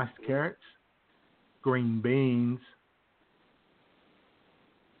 sliced carrots, green beans,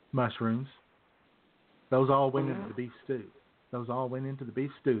 mushrooms. Those all went into the beef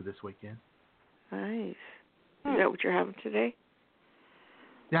stew. This weekend. Nice. Is that what you're having today?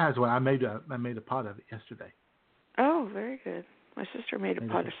 Yeah, that's what I made a pot of it yesterday. Oh, very good. My sister made a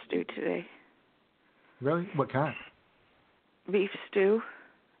pot of stew today. Really? What kind? Beef stew.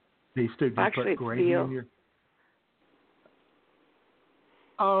 Beef stew. Did you put gravy in your...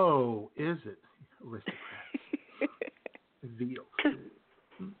 Oh, is it? Aristocrat. Veal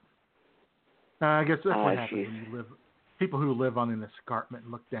stew. I guess that's what happens when you live... People who live on an escarpment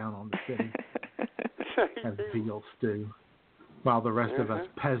and look down on the city have veal stew, while the rest of us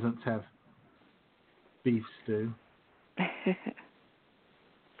peasants have beef stew.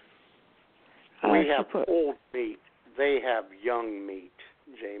 We have old meat. They have young meat,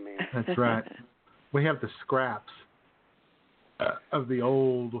 J-Man. That's right. We have the scraps of the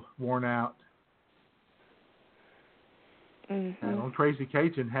old, worn-out. And old Crazy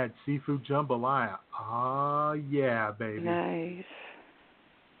Cajun had seafood jambalaya. Ah, yeah, baby. Nice.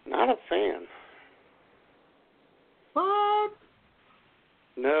 Not a fan. What?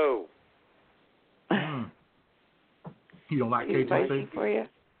 No. You don't like Cajun seafood? For you?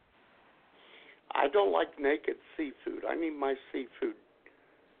 I don't like naked seafood. I need my seafood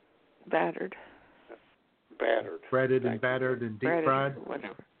battered. Breaded and battered and deep fried?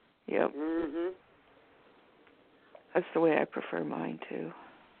 Whatever. Yep. Mm-hmm. That's the way I prefer mine, too.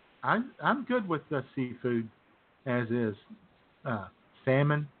 I'm good with the seafood as is.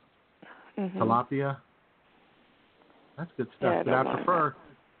 Salmon, tilapia. That's good stuff. Yeah, but I prefer...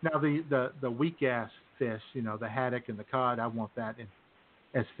 Now, the weak-ass fish, the haddock and the cod, I want that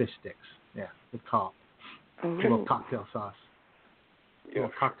as fish sticks. Yeah, with a little cocktail sauce. A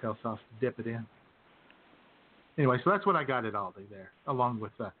little cocktail sauce to dip it in. Anyway, so that's what I got at Aldi there, along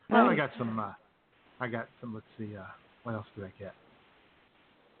with... I got some... let's see, what else did I get?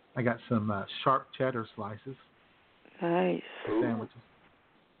 I got some sharp cheddar slices. Nice. Sandwiches.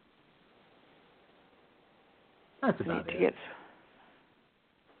 That's about it.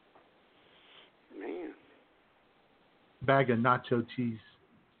 Man. Bag of nacho cheese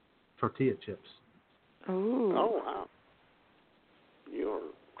tortilla chips. Ooh. Oh, wow. You're...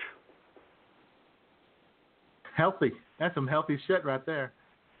 Healthy. That's some healthy shit right there.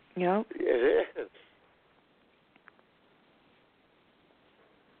 Yep. It is.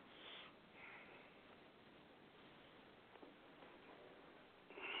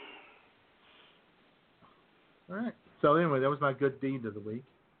 All right. So anyway, that was my good deed of the week.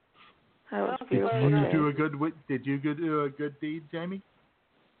 That was beautiful. Did you do a good deed, Jamie?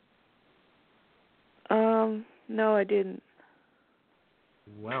 No, I didn't.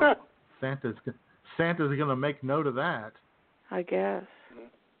 Well, Santa's going to make note of that. I guess.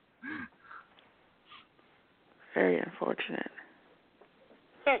 Very unfortunate.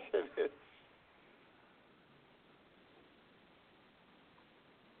 Yes, it is.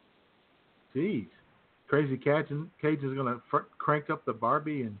 Jeez. Crazy Cajun's going to crank up the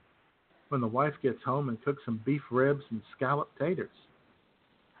Barbie and when the wife gets home and cook some beef ribs and scalloped taters.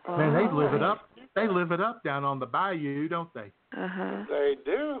 Man, they live it up. They live it up down on the bayou, don't they? Uh-huh. They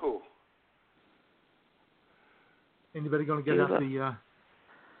do. Anybody going to get out the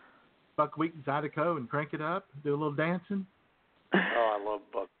buckwheat Zydeco and crank it up, do a little dancing? Oh, I love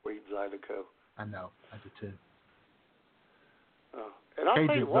buckwheat Zydeco. I know. I do too. Oh. And I'll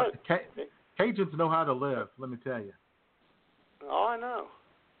tell you what. Cajuns know how to live, let me tell you. Oh, I know.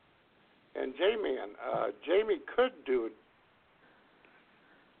 And J-Man, Jamie could do it.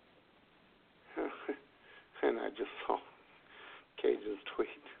 And I just saw Cage's tweet.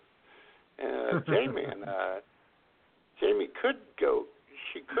 J-Man, Jamie could go.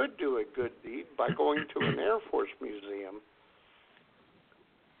 She could do a good deed by going to an Air Force museum.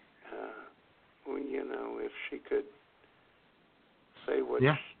 If she could say where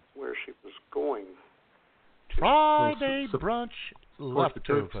she was going Friday brunch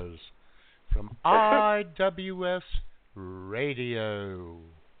leftovers from IWS Radio.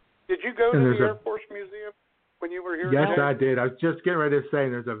 Did you go to the Air Force Museum when you were here? Yes, today? I did. I was just getting ready to say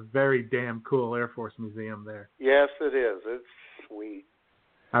there's a very damn cool Air Force Museum there. Yes, it is. It's sweet.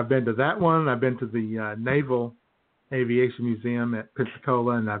 I've been to that one. I've been to the Naval Aviation Museum at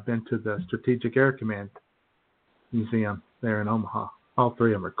Pensacola, and I've been to the Strategic Air Command Museum there in Omaha. All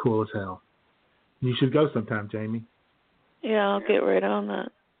three of them are cool as hell. You should go sometime, Jamie. Yeah, I'll get right on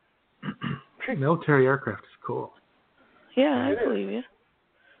that. Military aircraft is cool. Yeah, I believe you.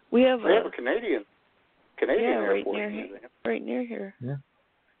 We have a Canadian Air Force Museum. Right near here. Yeah.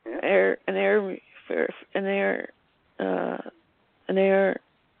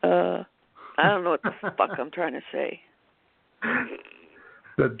 I don't know what the fuck I'm trying to say.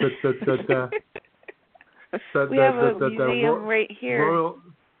 We have a museum right here.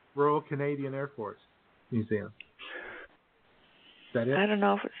 Royal Canadian Air Force Museum. Is that it? I don't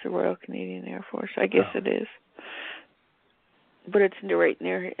know if it's the Royal Canadian Air Force. I guess it is. But it's right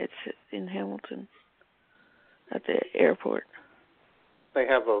near here. It's in Hamilton at the airport. They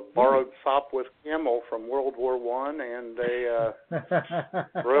have a borrowed Sopwith Camel from World War I and a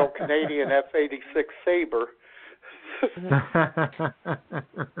Royal Canadian F-86 Sabre.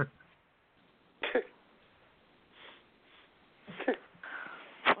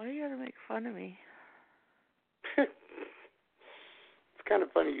 Why do you gotta make fun of me? It's kind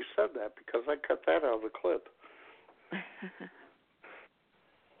of funny you said that because I cut that out of the clip. Of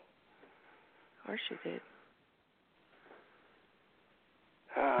course you did.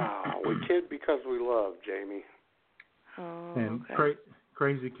 We kid because we love, Jamie. Oh, and okay.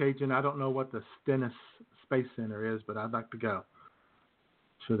 Crazy Cajun, I don't know what the Stennis Space Center is, but I'd like to go.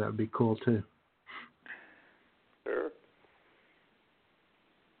 Sure, that would be cool too. Sure.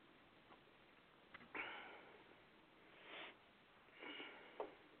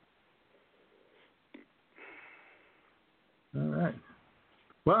 All right.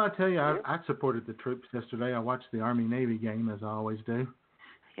 Well, I tell you, I supported the troops yesterday. I watched the Army-Navy game, as I always do.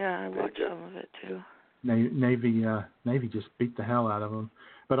 Yeah, I watched some of it too. Navy just beat the hell out of them.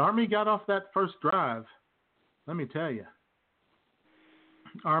 But Army got off that first drive. Let me tell you.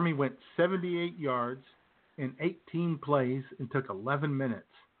 Army went 78 yards in 18 plays and took 11 minutes.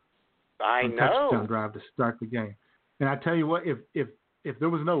 I know. Touchdown drive to start the game. And I tell you what, if there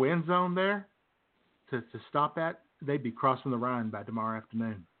was no end zone there to stop at, they'd be crossing the Rhine by tomorrow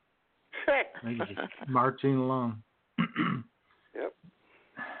afternoon. They'd be just marching along. Yep.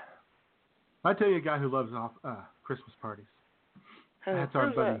 I tell you a guy who loves Christmas parties. That's our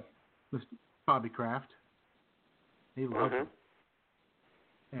buddy, Mr. Bobby Kraft. He loves them.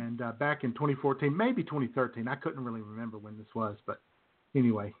 And back in 2014, maybe 2013, I couldn't really remember when this was, but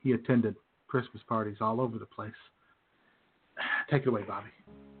anyway, he attended Christmas parties all over the place. Take it away, Bobby.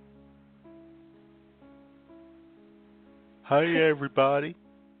 Hey everybody,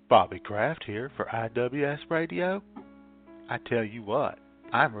 Bobby Kraft here for IWS Radio. I tell you what,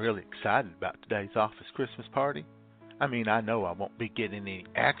 I'm really excited about today's office Christmas party. I mean, I know I won't be getting any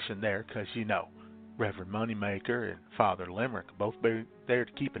action there because, you know, Reverend Moneymaker and Father Limerick will both be there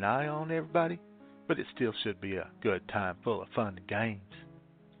to keep an eye on everybody, but it still should be a good time full of fun and games.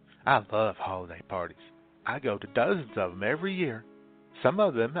 I love holiday parties. I go to dozens of them every year. Some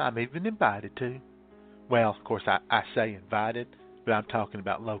of them I'm even invited to. Well, of course, I say invited, but I'm talking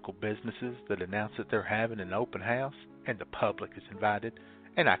about local businesses that announce that they're having an open house, and the public is invited,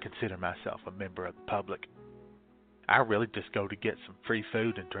 and I consider myself a member of the public. I really just go to get some free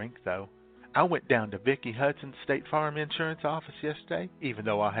food and drink, though. I went down to Vicki Hudson's State Farm Insurance office yesterday, even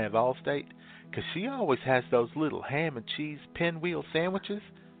though I have Allstate, because she always has those little ham and cheese pinwheel sandwiches.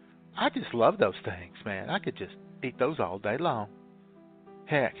 I just love those things, man. I could just eat those all day long.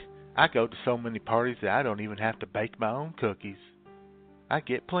 Heck, I go to so many parties that I don't even have to bake my own cookies. I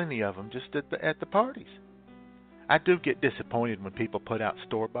get plenty of them just at the parties. I do get disappointed when people put out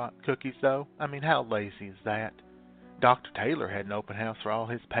store-bought cookies, though. I mean, how lazy is that? Dr. Taylor had an open house for all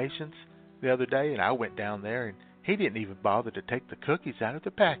his patients the other day, and I went down there, and he didn't even bother to take the cookies out of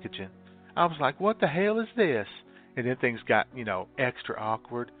the packaging. I was like, what the hell is this? And then things got, extra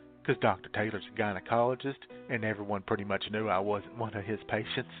awkward, because Dr. Taylor's a gynecologist, and everyone pretty much knew I wasn't one of his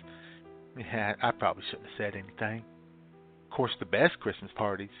patients. Yeah, I probably shouldn't have said anything. Of course, the best Christmas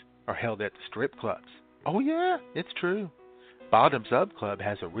parties are held at the strip clubs. Oh, yeah, it's true. Bottoms Up Club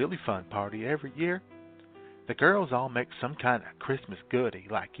has a really fun party every year. The girls all make some kind of Christmas goodie,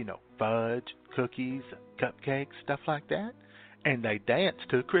 like, fudge, cookies, cupcakes, stuff like that. And they dance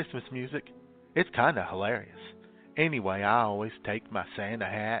to Christmas music. It's kind of hilarious. Anyway, I always take my Santa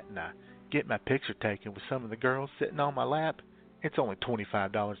hat and I get my picture taken with some of the girls sitting on my lap. It's only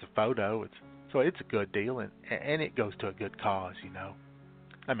 $25 a photo. So it's a good deal, and it goes to a good cause, you know.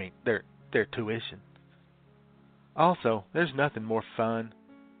 I mean, they're tuition. Also, there's nothing more fun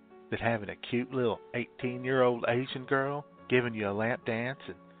than having a cute little 18-year-old Asian girl giving you a lap dance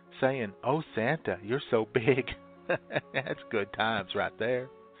and saying, "Oh, Santa, you're so big." That's good times right there.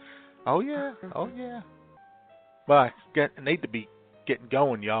 Oh, yeah. Oh, yeah. Well, I need to be getting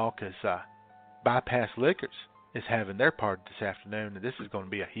going, y'all, because Bypass Liquors is having their party this afternoon, and this is going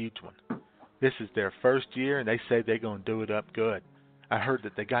to be a huge one. This is their first year, and they say they're going to do it up good. I heard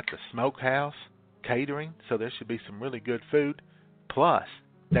that they got the smokehouse catering, so there should be some really good food. Plus,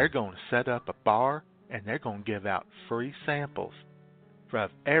 they're going to set up a bar, and they're going to give out free samples of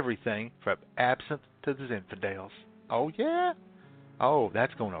everything from absinthe to the Zinfandels. Oh, yeah? Oh,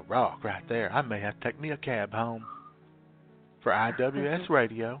 that's going to rock right there. I may have to take me a cab home. For IWS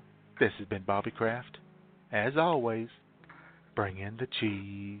Radio, this has been Bobby Kraft. As always, bring in the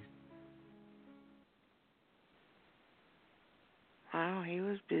cheese. Wow, he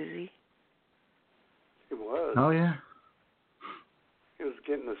was busy. He was. Oh, yeah. He was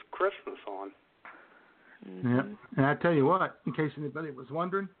getting his Christmas on. Mm-hmm. Yep. And I tell you what, in case anybody was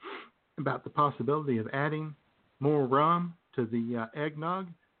wondering about the possibility of adding more rum to the eggnog,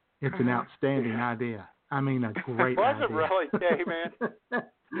 it's an outstanding idea. I mean, a great idea. Was it really, Jay, man?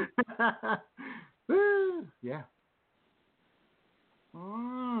 Yeah.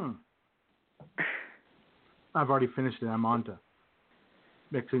 I've already finished it. I'm on to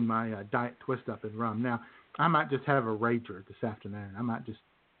mixing my diet twist up in rum. Now, I might just have a rager this afternoon. I might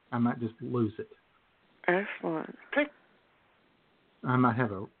just lose it. Excellent. I might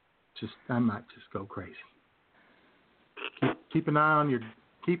just go crazy. Keep an eye on your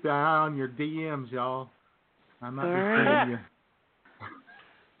DMs, y'all. I might be sending you.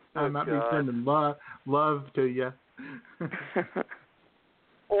 I might be sending love to you.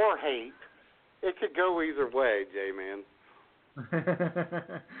 Or hate. It could go either way, J-Man.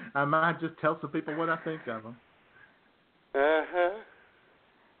 I might just tell some people what I think of them. Uh-huh.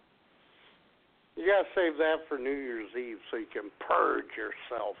 You got to save that for New Year's Eve so you can purge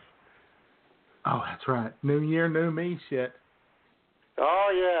yourself. Oh, that's right. New year, new me shit. Oh,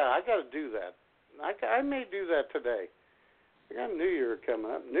 yeah. I got to do that. I may do that today. I got a New Year coming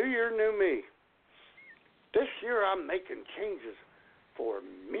up. New Year, new me. This year I'm making changes for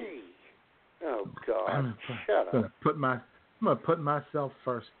me. Oh, God. Shut up. I'm going to put myself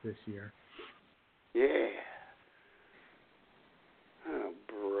first this year. Yeah. Oh,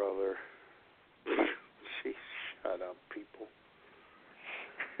 brother. Jeez, shut up, people.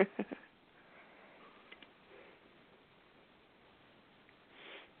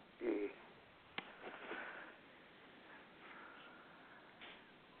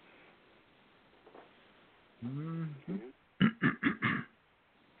 Mm-hmm.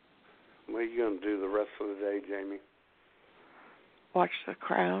 What are you going to do the rest of the day, Jamie? Watch The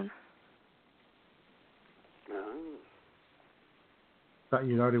Crown. Oh. Thought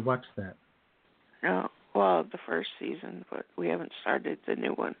you'd already watched that. No, well, the first season, but we haven't started the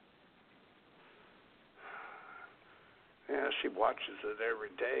new one. Yeah, she watches it every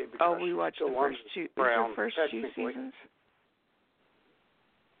day. Oh, we watched the first two. The first two seasons.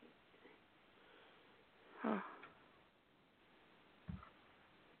 Huh.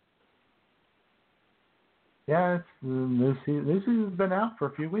 Yeah, this season's been out for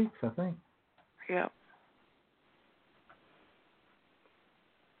a few weeks, I think. Yeah.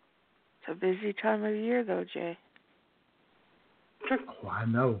 It's a busy time of year, though, Jay. Oh, I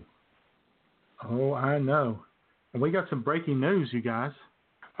know. And we got some breaking news, you guys.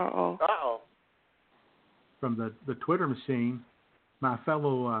 Uh-oh. From the Twitter machine, my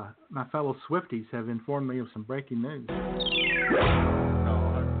fellow Swifties have informed me of some breaking news.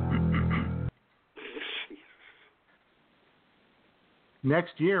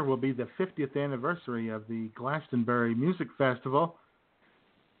 Next year will be the 50th anniversary of the Glastonbury Music Festival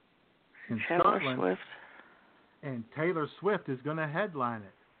in Scotland. Swift. And Taylor Swift is going to headline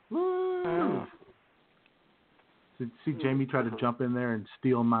it. Woo! Oh. See Jamie try to jump in there and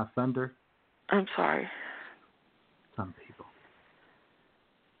steal my thunder? I'm sorry. Some people.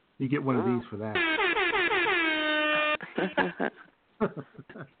 You get one of these for that.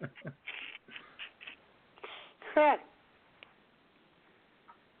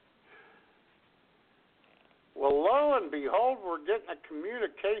 Well, lo and behold, we're getting a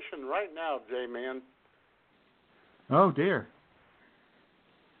communication right now, J-Man. Oh, dear.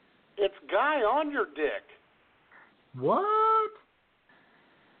 It's Guy on your dick. What?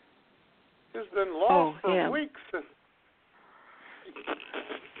 He's been lost for yeah. weeks.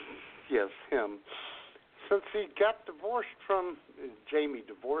 yes, him. Since he got divorced from Jamie,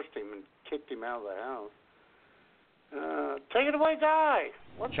 divorced him and kicked him out of the house. Take it away, Guy.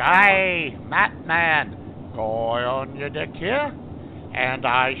 Jai, Matman, Guy on your deck here, and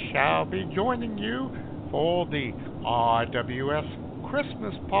I shall be joining you for the IWS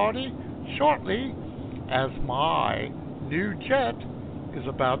Christmas party shortly, as my new jet is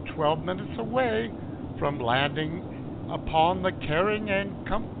about 12 minutes away from landing upon the caring and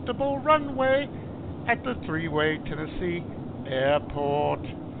comfortable runway at the Three-Way Tennessee Airport.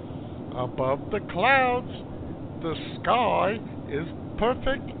 Above the clouds, the sky is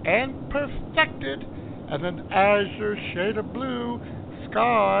perfect and perfected, and an azure shade of blue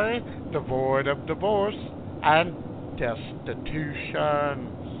sky devoid of divorce and destitution.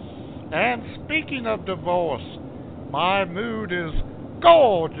 And speaking of divorce, my mood is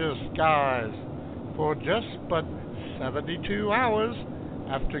gorgeous, guys, for just but 72 hours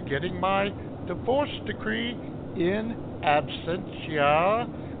after getting my divorce decree in absentia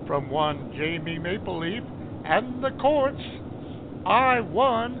from one Jamie MapleLeaf and the courts, I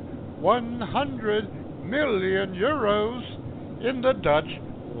won 100 million euros in the Dutch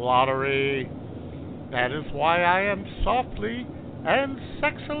lottery. That is why I am softly and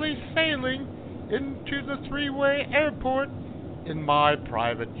sexily sailing into the Three-Way Airport in my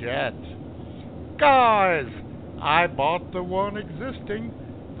private jet. Guys, I bought the one existing,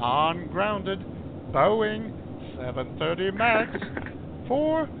 non-grounded Boeing 730 MAX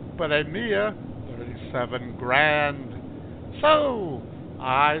for but a mere 37 grand. So,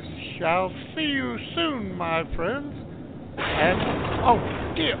 I shall see you soon, my friends. And, oh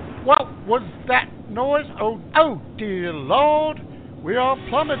dear, what was that noise? Oh dear Lord, we are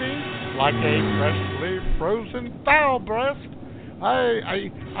plummeting like a freshly frozen fowl breast.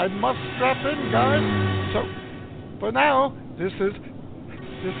 I must strap in, guys. So, for now, this is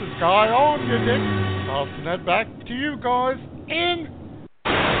Guy on your dick. Tossing that back to you guys in.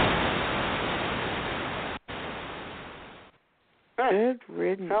 Good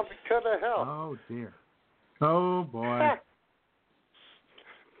riddance. How could I help? Oh dear. Oh boy.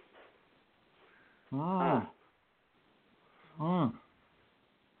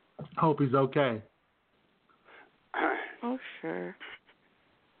 Hope he's okay. Oh, sure.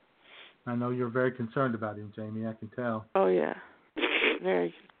 I know you're very concerned about him, Jamie. I can tell. Oh, yeah.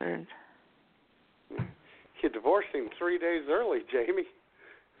 Very concerned. You divorced him 3 days early, Jamie.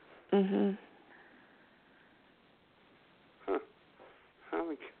 Mhm. Huh. I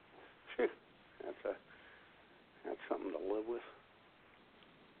mean, phew, that's something to live with.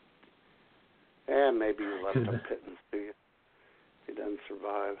 And maybe you left a pittance to you. He doesn't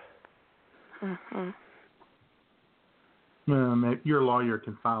survive. Uh-huh. Your lawyer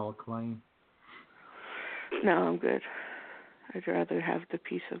can file a claim. No, I'm good. I'd rather have the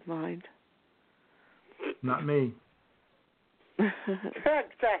peace of mind. Not me.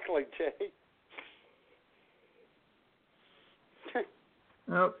 Exactly, Jay.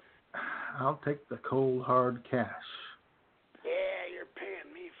 Nope. I'll take the cold, hard cash. Yeah, you're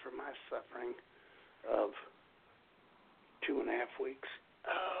paying me for my suffering of 2.5 weeks.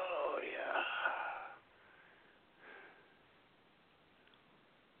 Oh, yeah.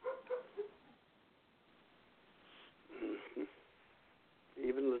 Mm-hmm.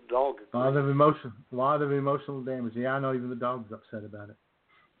 Even the dog agrees. A lot of emotional damage. Yeah, I know even the dog's upset about it.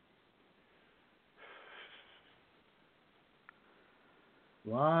 A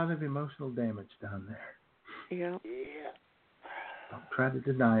lot of emotional damage down there. Yeah. Yeah. Don't try to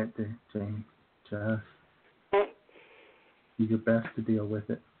deny it, Jamie. Just do your best to deal with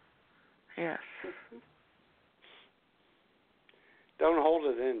it. Yes. Don't hold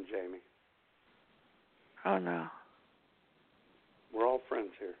it in, Jamie. Oh, no. We're all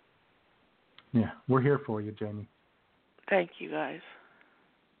friends here. Yeah, we're here for you, Jamie. Thank you, guys.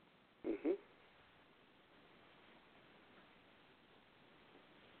 Mm-hmm.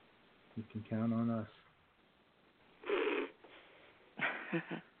 You can count on us.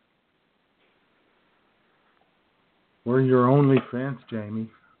 We're your only friends, Jamie.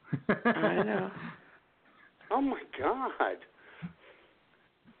 I know. Oh my God.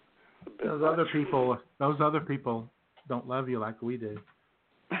 Those other people don't love you like we do.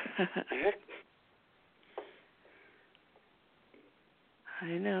 I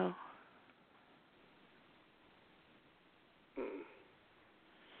know.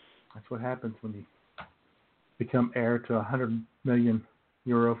 That's what happens when you become heir to a 100 million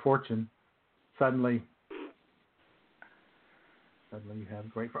euro fortune. Suddenly you have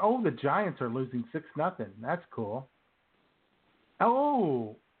great. Oh, the Giants are losing 6-0. That's cool.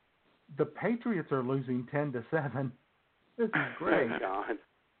 Oh, the Patriots are losing 10-7. This is great. Oh, God.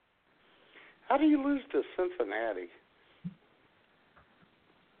 How do you lose to Cincinnati?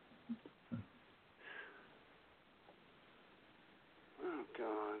 Oh,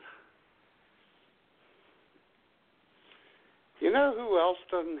 God. You know who else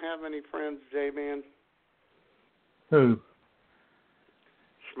doesn't have any friends, J-Man? Who?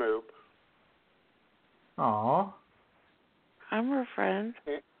 Schmoop. Aw. I'm her friend.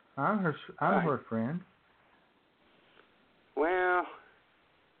 I'm her friend. Well,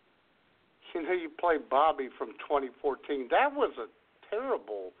 you know, you play Bobby from 2014. That was a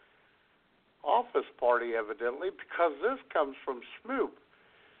terrible office party, evidently, because this comes from Schmoop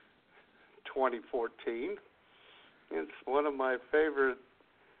 2014. It's one of my favorite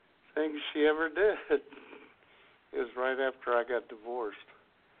things she ever did. It was right after I got divorced.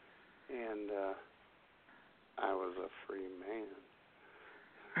 And I was a free man.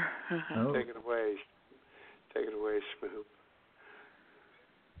 Oh. Take it away, Schmoop.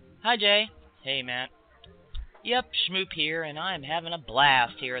 Hi, Jay. Hey, Matt. Yep, Schmoop here, and I'm having a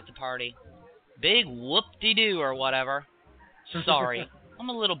blast here at the party. Big whoop-de-doo or whatever. Sorry, I'm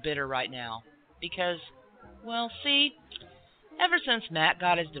a little bitter right now. Because, well, see, ever since Matt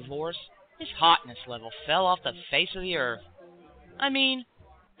got his divorce, his hotness level fell off the face of the earth. I mean,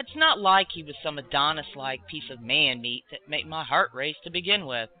 it's not like he was some Adonis-like piece of man meat that made my heart race to begin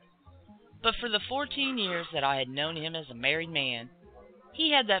with. But for the 14 years that I had known him as a married man, he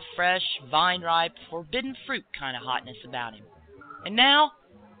had that fresh, vine-ripe, forbidden fruit kind of hotness about him. And now,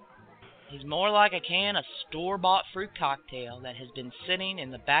 he's more like a can of store-bought fruit cocktail that has been sitting in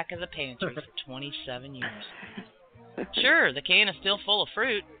the back of the pantry for 27 years. Sure, the can is still full of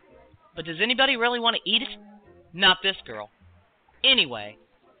fruit, but does anybody really want to eat it? Not this girl. Anyway,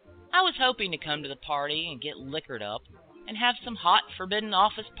 I was hoping to come to the party and get liquored up and have some hot, forbidden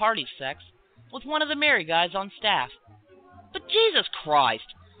office party sex with one of the married guys on staff. But Jesus Christ,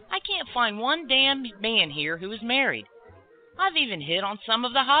 I can't find one damn man here who is married. I've even hit on some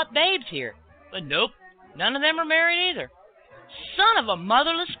of the hot babes here, but nope, none of them are married either. Son of a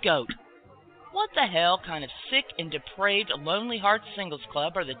motherless goat. What the hell kind of sick and depraved Lonely Hearts Singles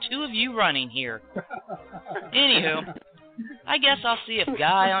Club are the two of you running here? Anywho, I guess I'll see if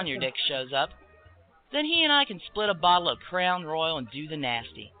Guy on your dick shows up. Then he and I can split a bottle of Crown Royal and do the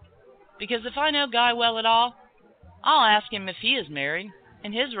nasty. Because if I know Guy well at all, I'll ask him if he is married,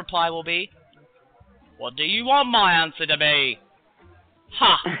 and his reply will be, "What do you want my answer to be?"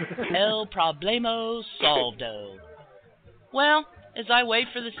 Ha! El problemo solvdo. Well, as I wait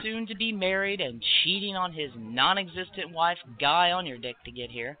for the soon-to-be married and cheating on his non-existent wife, Guy on your dick, to get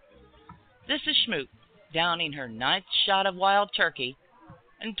here, this is Schmoop, downing her 9th shot of wild turkey,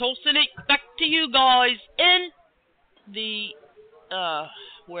 and tossing it back to you guys in the,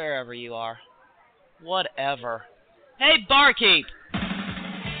 wherever you are. Whatever. Hey, barkeep!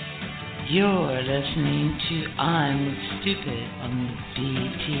 You're listening to I'm Stupid on the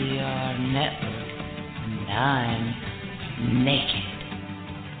BTR Network, and I'm naked.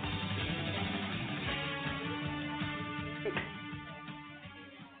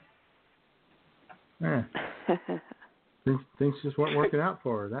 Yeah. Things just weren't working out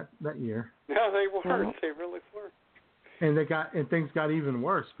for her that year. No, they weren't. They really weren't. And things got even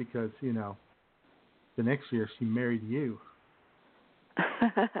worse because, you know, the next year she married you.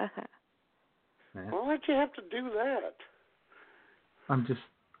 Why'd you have to do that? I'm just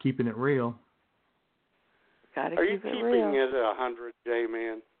keeping it real. Are you keeping it 100,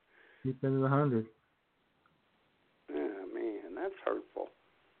 J-Man? Keeping it 100. Oh, man, that's hurtful.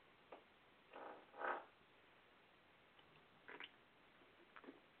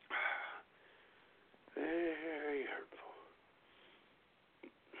 Very hurtful.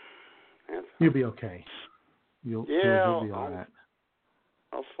 You'll be okay. You'll be all right.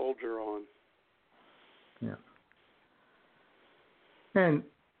 I'll soldier on. Yeah. And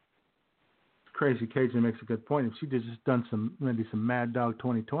Crazy Cajun makes a good point. If she'd just done maybe some Mad Dog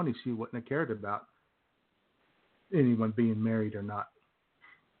 2020, she wouldn't have cared about anyone being married or not.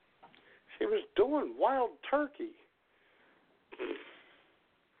 She was doing wild turkey.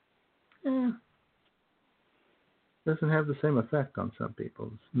 Yeah. Doesn't have the same effect on some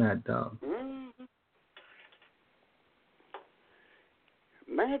people as Mad Dog. Mm-hmm.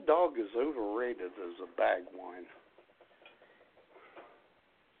 Mad Dog is overrated as a bag wine.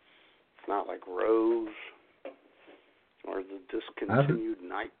 It's not like Rose or the discontinued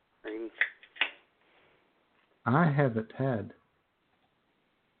Night Train. I haven't had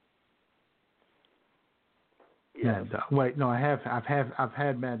Mad Dog. Wait, no, I have. I've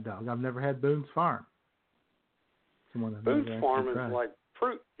had Mad Dog. I've never had Boone's Farm. Boone's Farm is like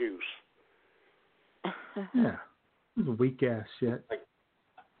fruit juice. Yeah, it's weak ass shit.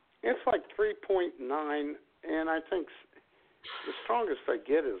 It's like 3.9, and I think the strongest they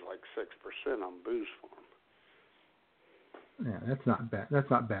get is like 6% on booze farm. Yeah, that's not bad. That's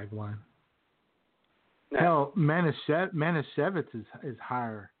not bag wine. No. Hell, Manischewitz is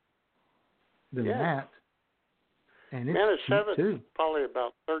higher than that. And it's Manischewitz cheap, too. is probably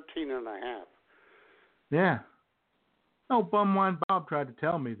about 13.5. Yeah. Oh, bum wine Bob tried to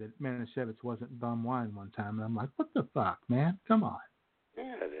tell me that Manischewitz wasn't bum wine one time, and I'm like, what the fuck, man? Come on.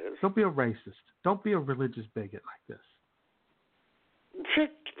 Yeah, it is. Don't be a racist. Don't be a religious bigot like this.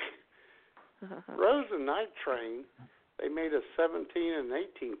 Rose and Night Train, they made a 17 and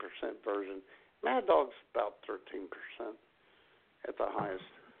 18% version. Mad Dog's about 13% at the highest.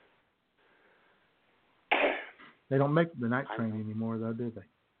 They don't make the Night Train anymore, though, do they?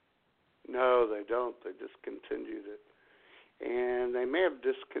 No, they don't. They discontinued it. And they may have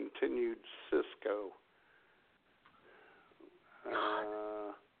discontinued Cisco.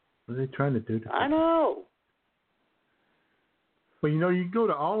 What are they trying to do to I know. Well, you know, you go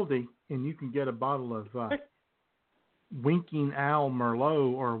to Aldi and you can get a bottle of Winking Owl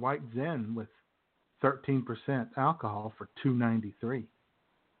Merlot or White Zen with 13% alcohol for $2.93.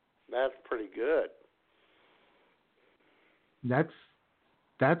 That's pretty good. That's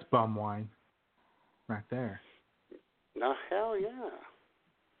bum wine right there. Now, hell yeah.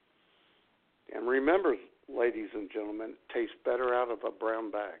 And remember, ladies and gentlemen, it tastes better out of a brown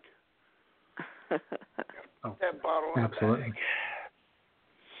bag. That bottle in absolutely. a bag.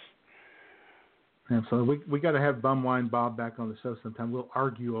 Absolutely. We got to have Bum Wine Bob back on the show sometime. We'll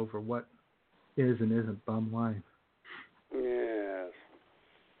argue over what is and isn't bum wine. Yes.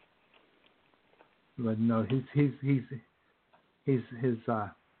 But no, his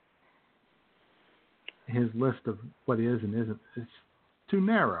list of what is and isn't is too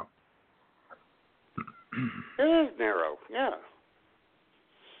narrow. It is narrow, yeah.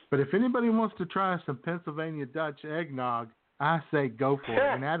 But if anybody wants to try some Pennsylvania Dutch eggnog, I say go for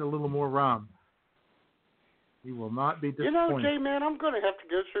it and add a little more rum. You will not be disappointed. You know, J-Man, I'm going to have to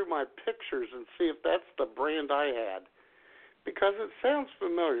go through my pictures and see if that's the brand I had, because it sounds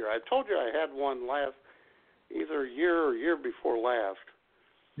familiar. I told you I had one either year or year before last.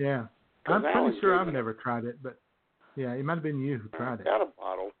 Yeah. I'm pretty sure I've never tried it, but yeah, it might have been you who tried it. I got a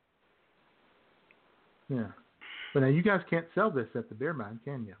bottle. Yeah. But now you guys can't sell this at the beer mine,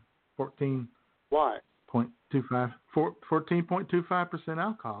 can you? 14. Why? 14.25%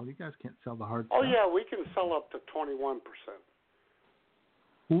 alcohol. You guys can't sell the hard stuff. Oh, yeah, we can sell up to 21%.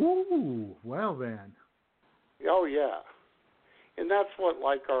 Ooh, well then. Oh, yeah. And that's what,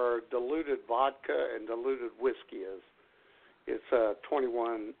 like, our diluted vodka and diluted whiskey is. It's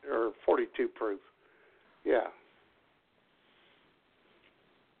 21 or 42 proof. Yeah.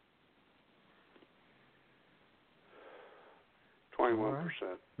 Right.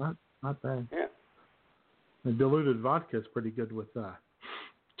 21%. Not bad. Yeah. The diluted vodka is pretty good with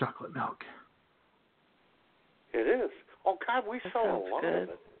chocolate milk. It is. Oh, God, we sell a lot of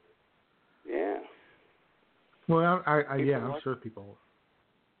it. Yeah. Well, I'm sure people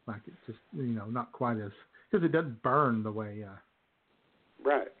like it. Just not quite as because it doesn't burn the way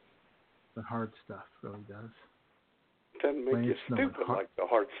right. The hard stuff really does. It doesn't make you stupid like the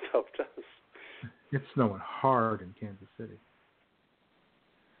hard stuff does. It's snowing hard in Kansas City.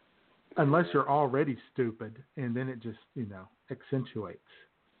 Unless you're already stupid, and then it just, accentuates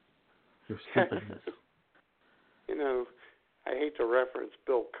your stupidness. I hate to reference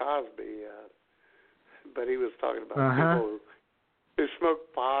Bill Cosby, but he was talking about people who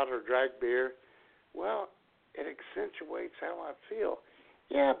smoke pot or drink beer. Well, it accentuates how I feel.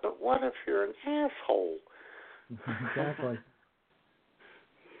 Yeah, but what if you're an asshole? Exactly.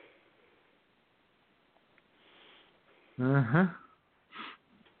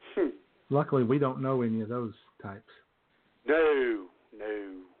 Luckily, we don't know any of those types. No.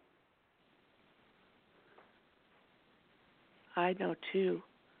 I know too.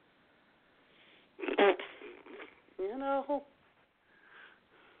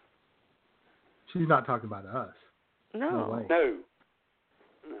 She's not talking about us. No. No way.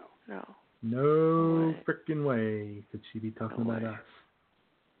 No frickin' way could she be talking about us.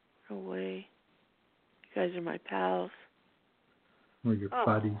 No way. You guys are my pals. We're your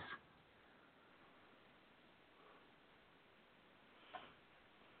buddies.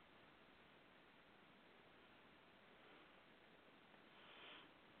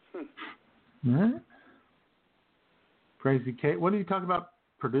 All right. Crazy Kate, what do you talk about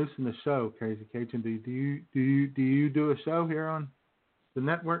producing the show, Crazy Cajun? Do you do a show here on the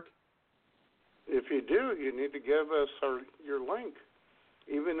network? If you do, you need to give us your link,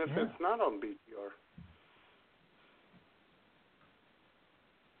 even if it's not on BTR.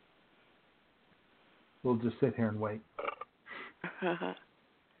 We'll just sit here and wait.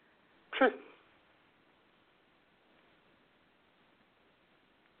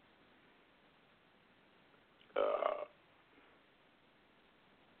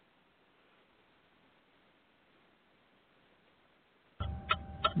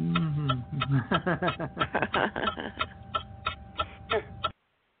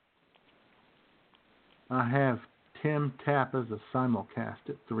 I have Tim Tapp as a simulcast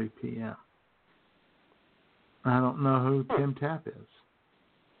at 3 p.m. I don't know who Tim Tapp is.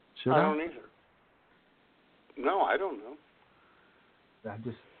 Should I? don't either. No, I don't know.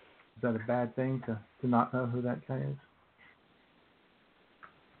 Is that a bad thing to not know who that guy is?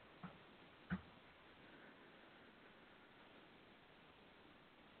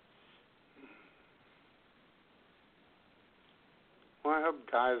 Well, I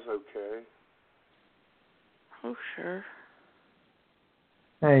hope Guy's okay. Oh, sure.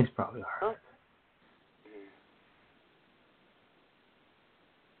 Hey, he's probably all right.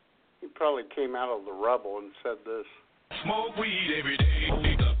 He probably came out of the rubble and said this. Smoke weed every day.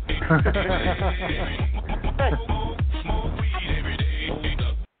 Smoke weed every day.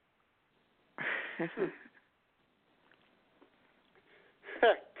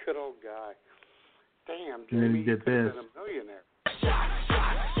 Good old Guy. Damn, Jamie, you did this. Been a millionaire.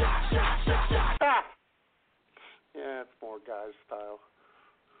 Yeah, it's more Guy style.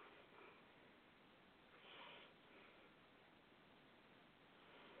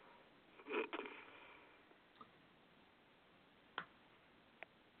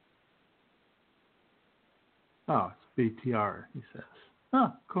 Oh, it's BTR, he says.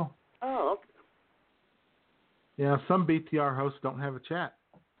 Oh, cool. Oh, okay. Yeah, some BTR hosts don't have a chat.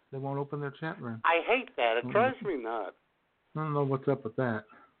 They won't open their chat room. I hate that. It drives me nuts. I don't know what's up with that.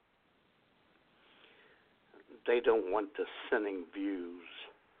 They don't want dissenting views.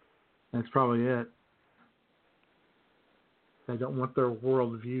 That's probably it. They don't want their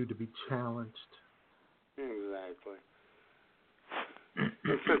worldview to be challenged. Exactly.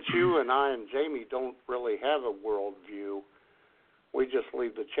 And since you and I and Jamie don't really have a worldview, we just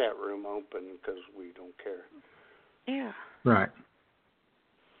leave the chat room open because we don't care. Yeah. Right.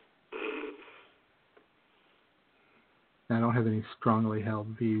 I don't have any strongly held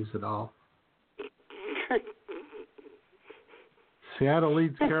views at all. Seattle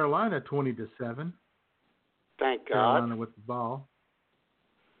leads Carolina 20-7. Thank God. Carolina with the ball.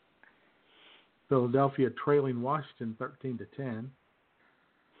 Philadelphia trailing Washington 13-10.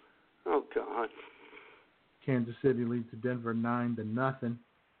 Oh God. Kansas City leads Denver 9-0,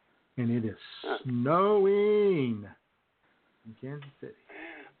 and it is snowing in Kansas City.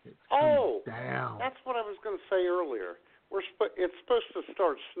 It's down. That's what I was going to say earlier. It's supposed to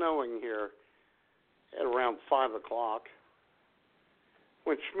start snowing here at around 5 o'clock.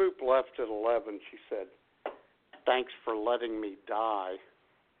 When Schmoop left at 11, she said, "Thanks for letting me die."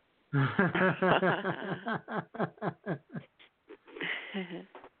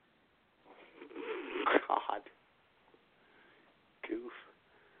 God. Goof.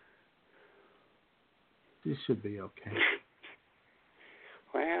 This should be okay.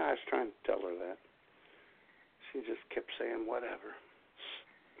 Well, I was trying to tell her that. She just kept saying whatever.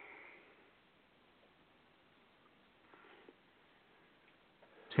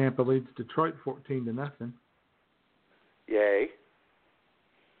 Tampa leads Detroit 14-0. Yay.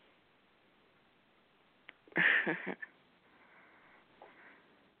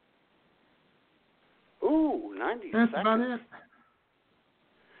 Ooh, 90 That's seconds. about it.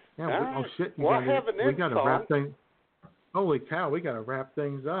 Yeah. We got to wrap things. Holy cow! We got to wrap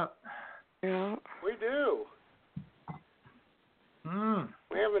things up. Yeah. We do.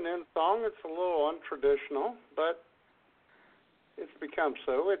 We have an end song. It's a little untraditional, but it's become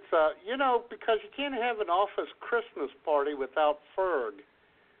so. It's because you can't have an office Christmas party without Ferg.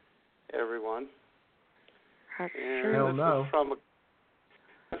 Everyone. And Hell no.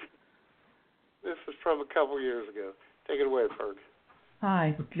 This is from a couple years ago. Take it away, Ferg.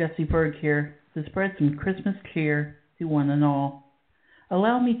 Hi, Jesse Berg here, to spread some Christmas cheer to one and all.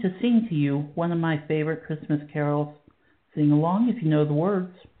 Allow me to sing to you one of my favorite Christmas carols. Sing along if you know the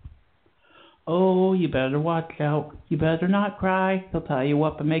words. Oh, you better watch out, you better not cry, they'll tie you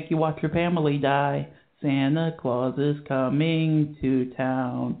up and make you watch your family die. Santa Claus is coming to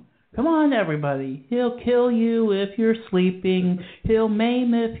town. Come on, everybody. He'll kill you if you're sleeping. He'll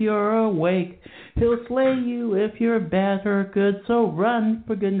maim if you're awake. He'll slay you if you're bad or good. So run,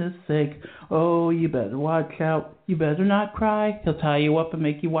 for goodness sake. Oh, you better watch out. You better not cry. He'll tie you up and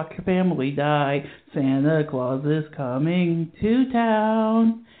make you watch your family die. Santa Claus is coming to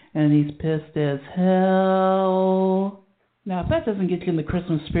town, and he's pissed as hell. Now, if that doesn't get you in the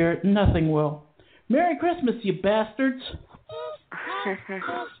Christmas spirit, nothing will. Merry Christmas, you bastards.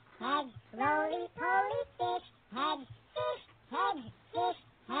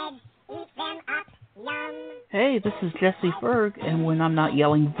 Hey, this is Jesse Ferg, and when I'm not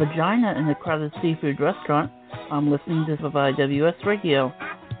yelling vagina in a crowded seafood restaurant, I'm listening to IWS Radio.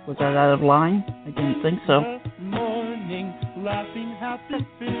 Was that out of line? I didn't think so. Morning, laughing happy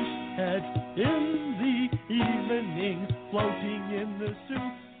fish heads in the evening, floating in the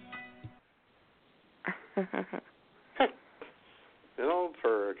soup. Good old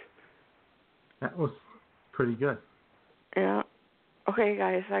Ferg. That was pretty good. Yeah. Okay,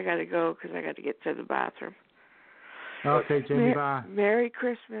 guys, I got to go because I got to get to the bathroom. Okay, Jamie, bye. Merry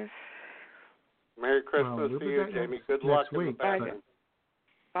Christmas. Merry Christmas to you, Jamie. Good luck in the bathroom.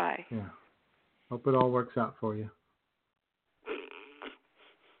 Bye. Yeah. Hope it all works out for you.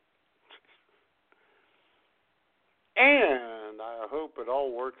 And I hope it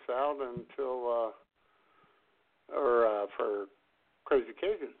all works out until, for Crazy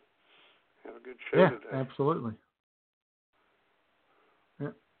Cajun. Have a good show today. Yeah, absolutely.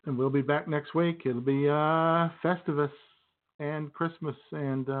 Yeah. And we'll be back next week. It'll be Festivus and Christmas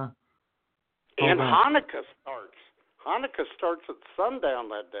and Hanukkah starts. Hanukkah starts at sundown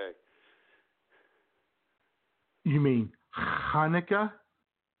that day. You mean Hanukkah?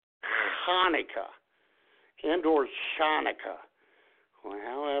 Hanukkah. And or Chanukah. Well,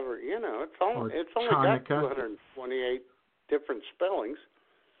 however, it's only got 228 different spellings.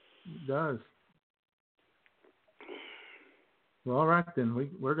 It does. Well, all right then.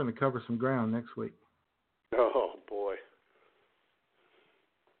 We're going to cover some ground next week. Oh boy.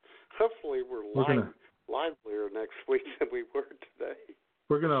 Hopefully we're livelier next week than we were today.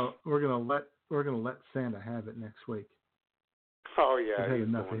 We're gonna let Santa have it next week. Oh yeah, he's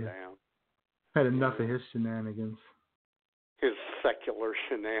going down. Had enough of his shenanigans. His secular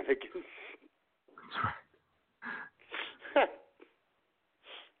shenanigans. That's right.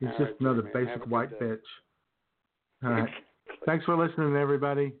 He's just another basic white bitch. All right. Thanks for listening,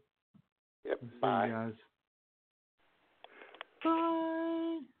 everybody. Yep. Bye. See you guys. Bye.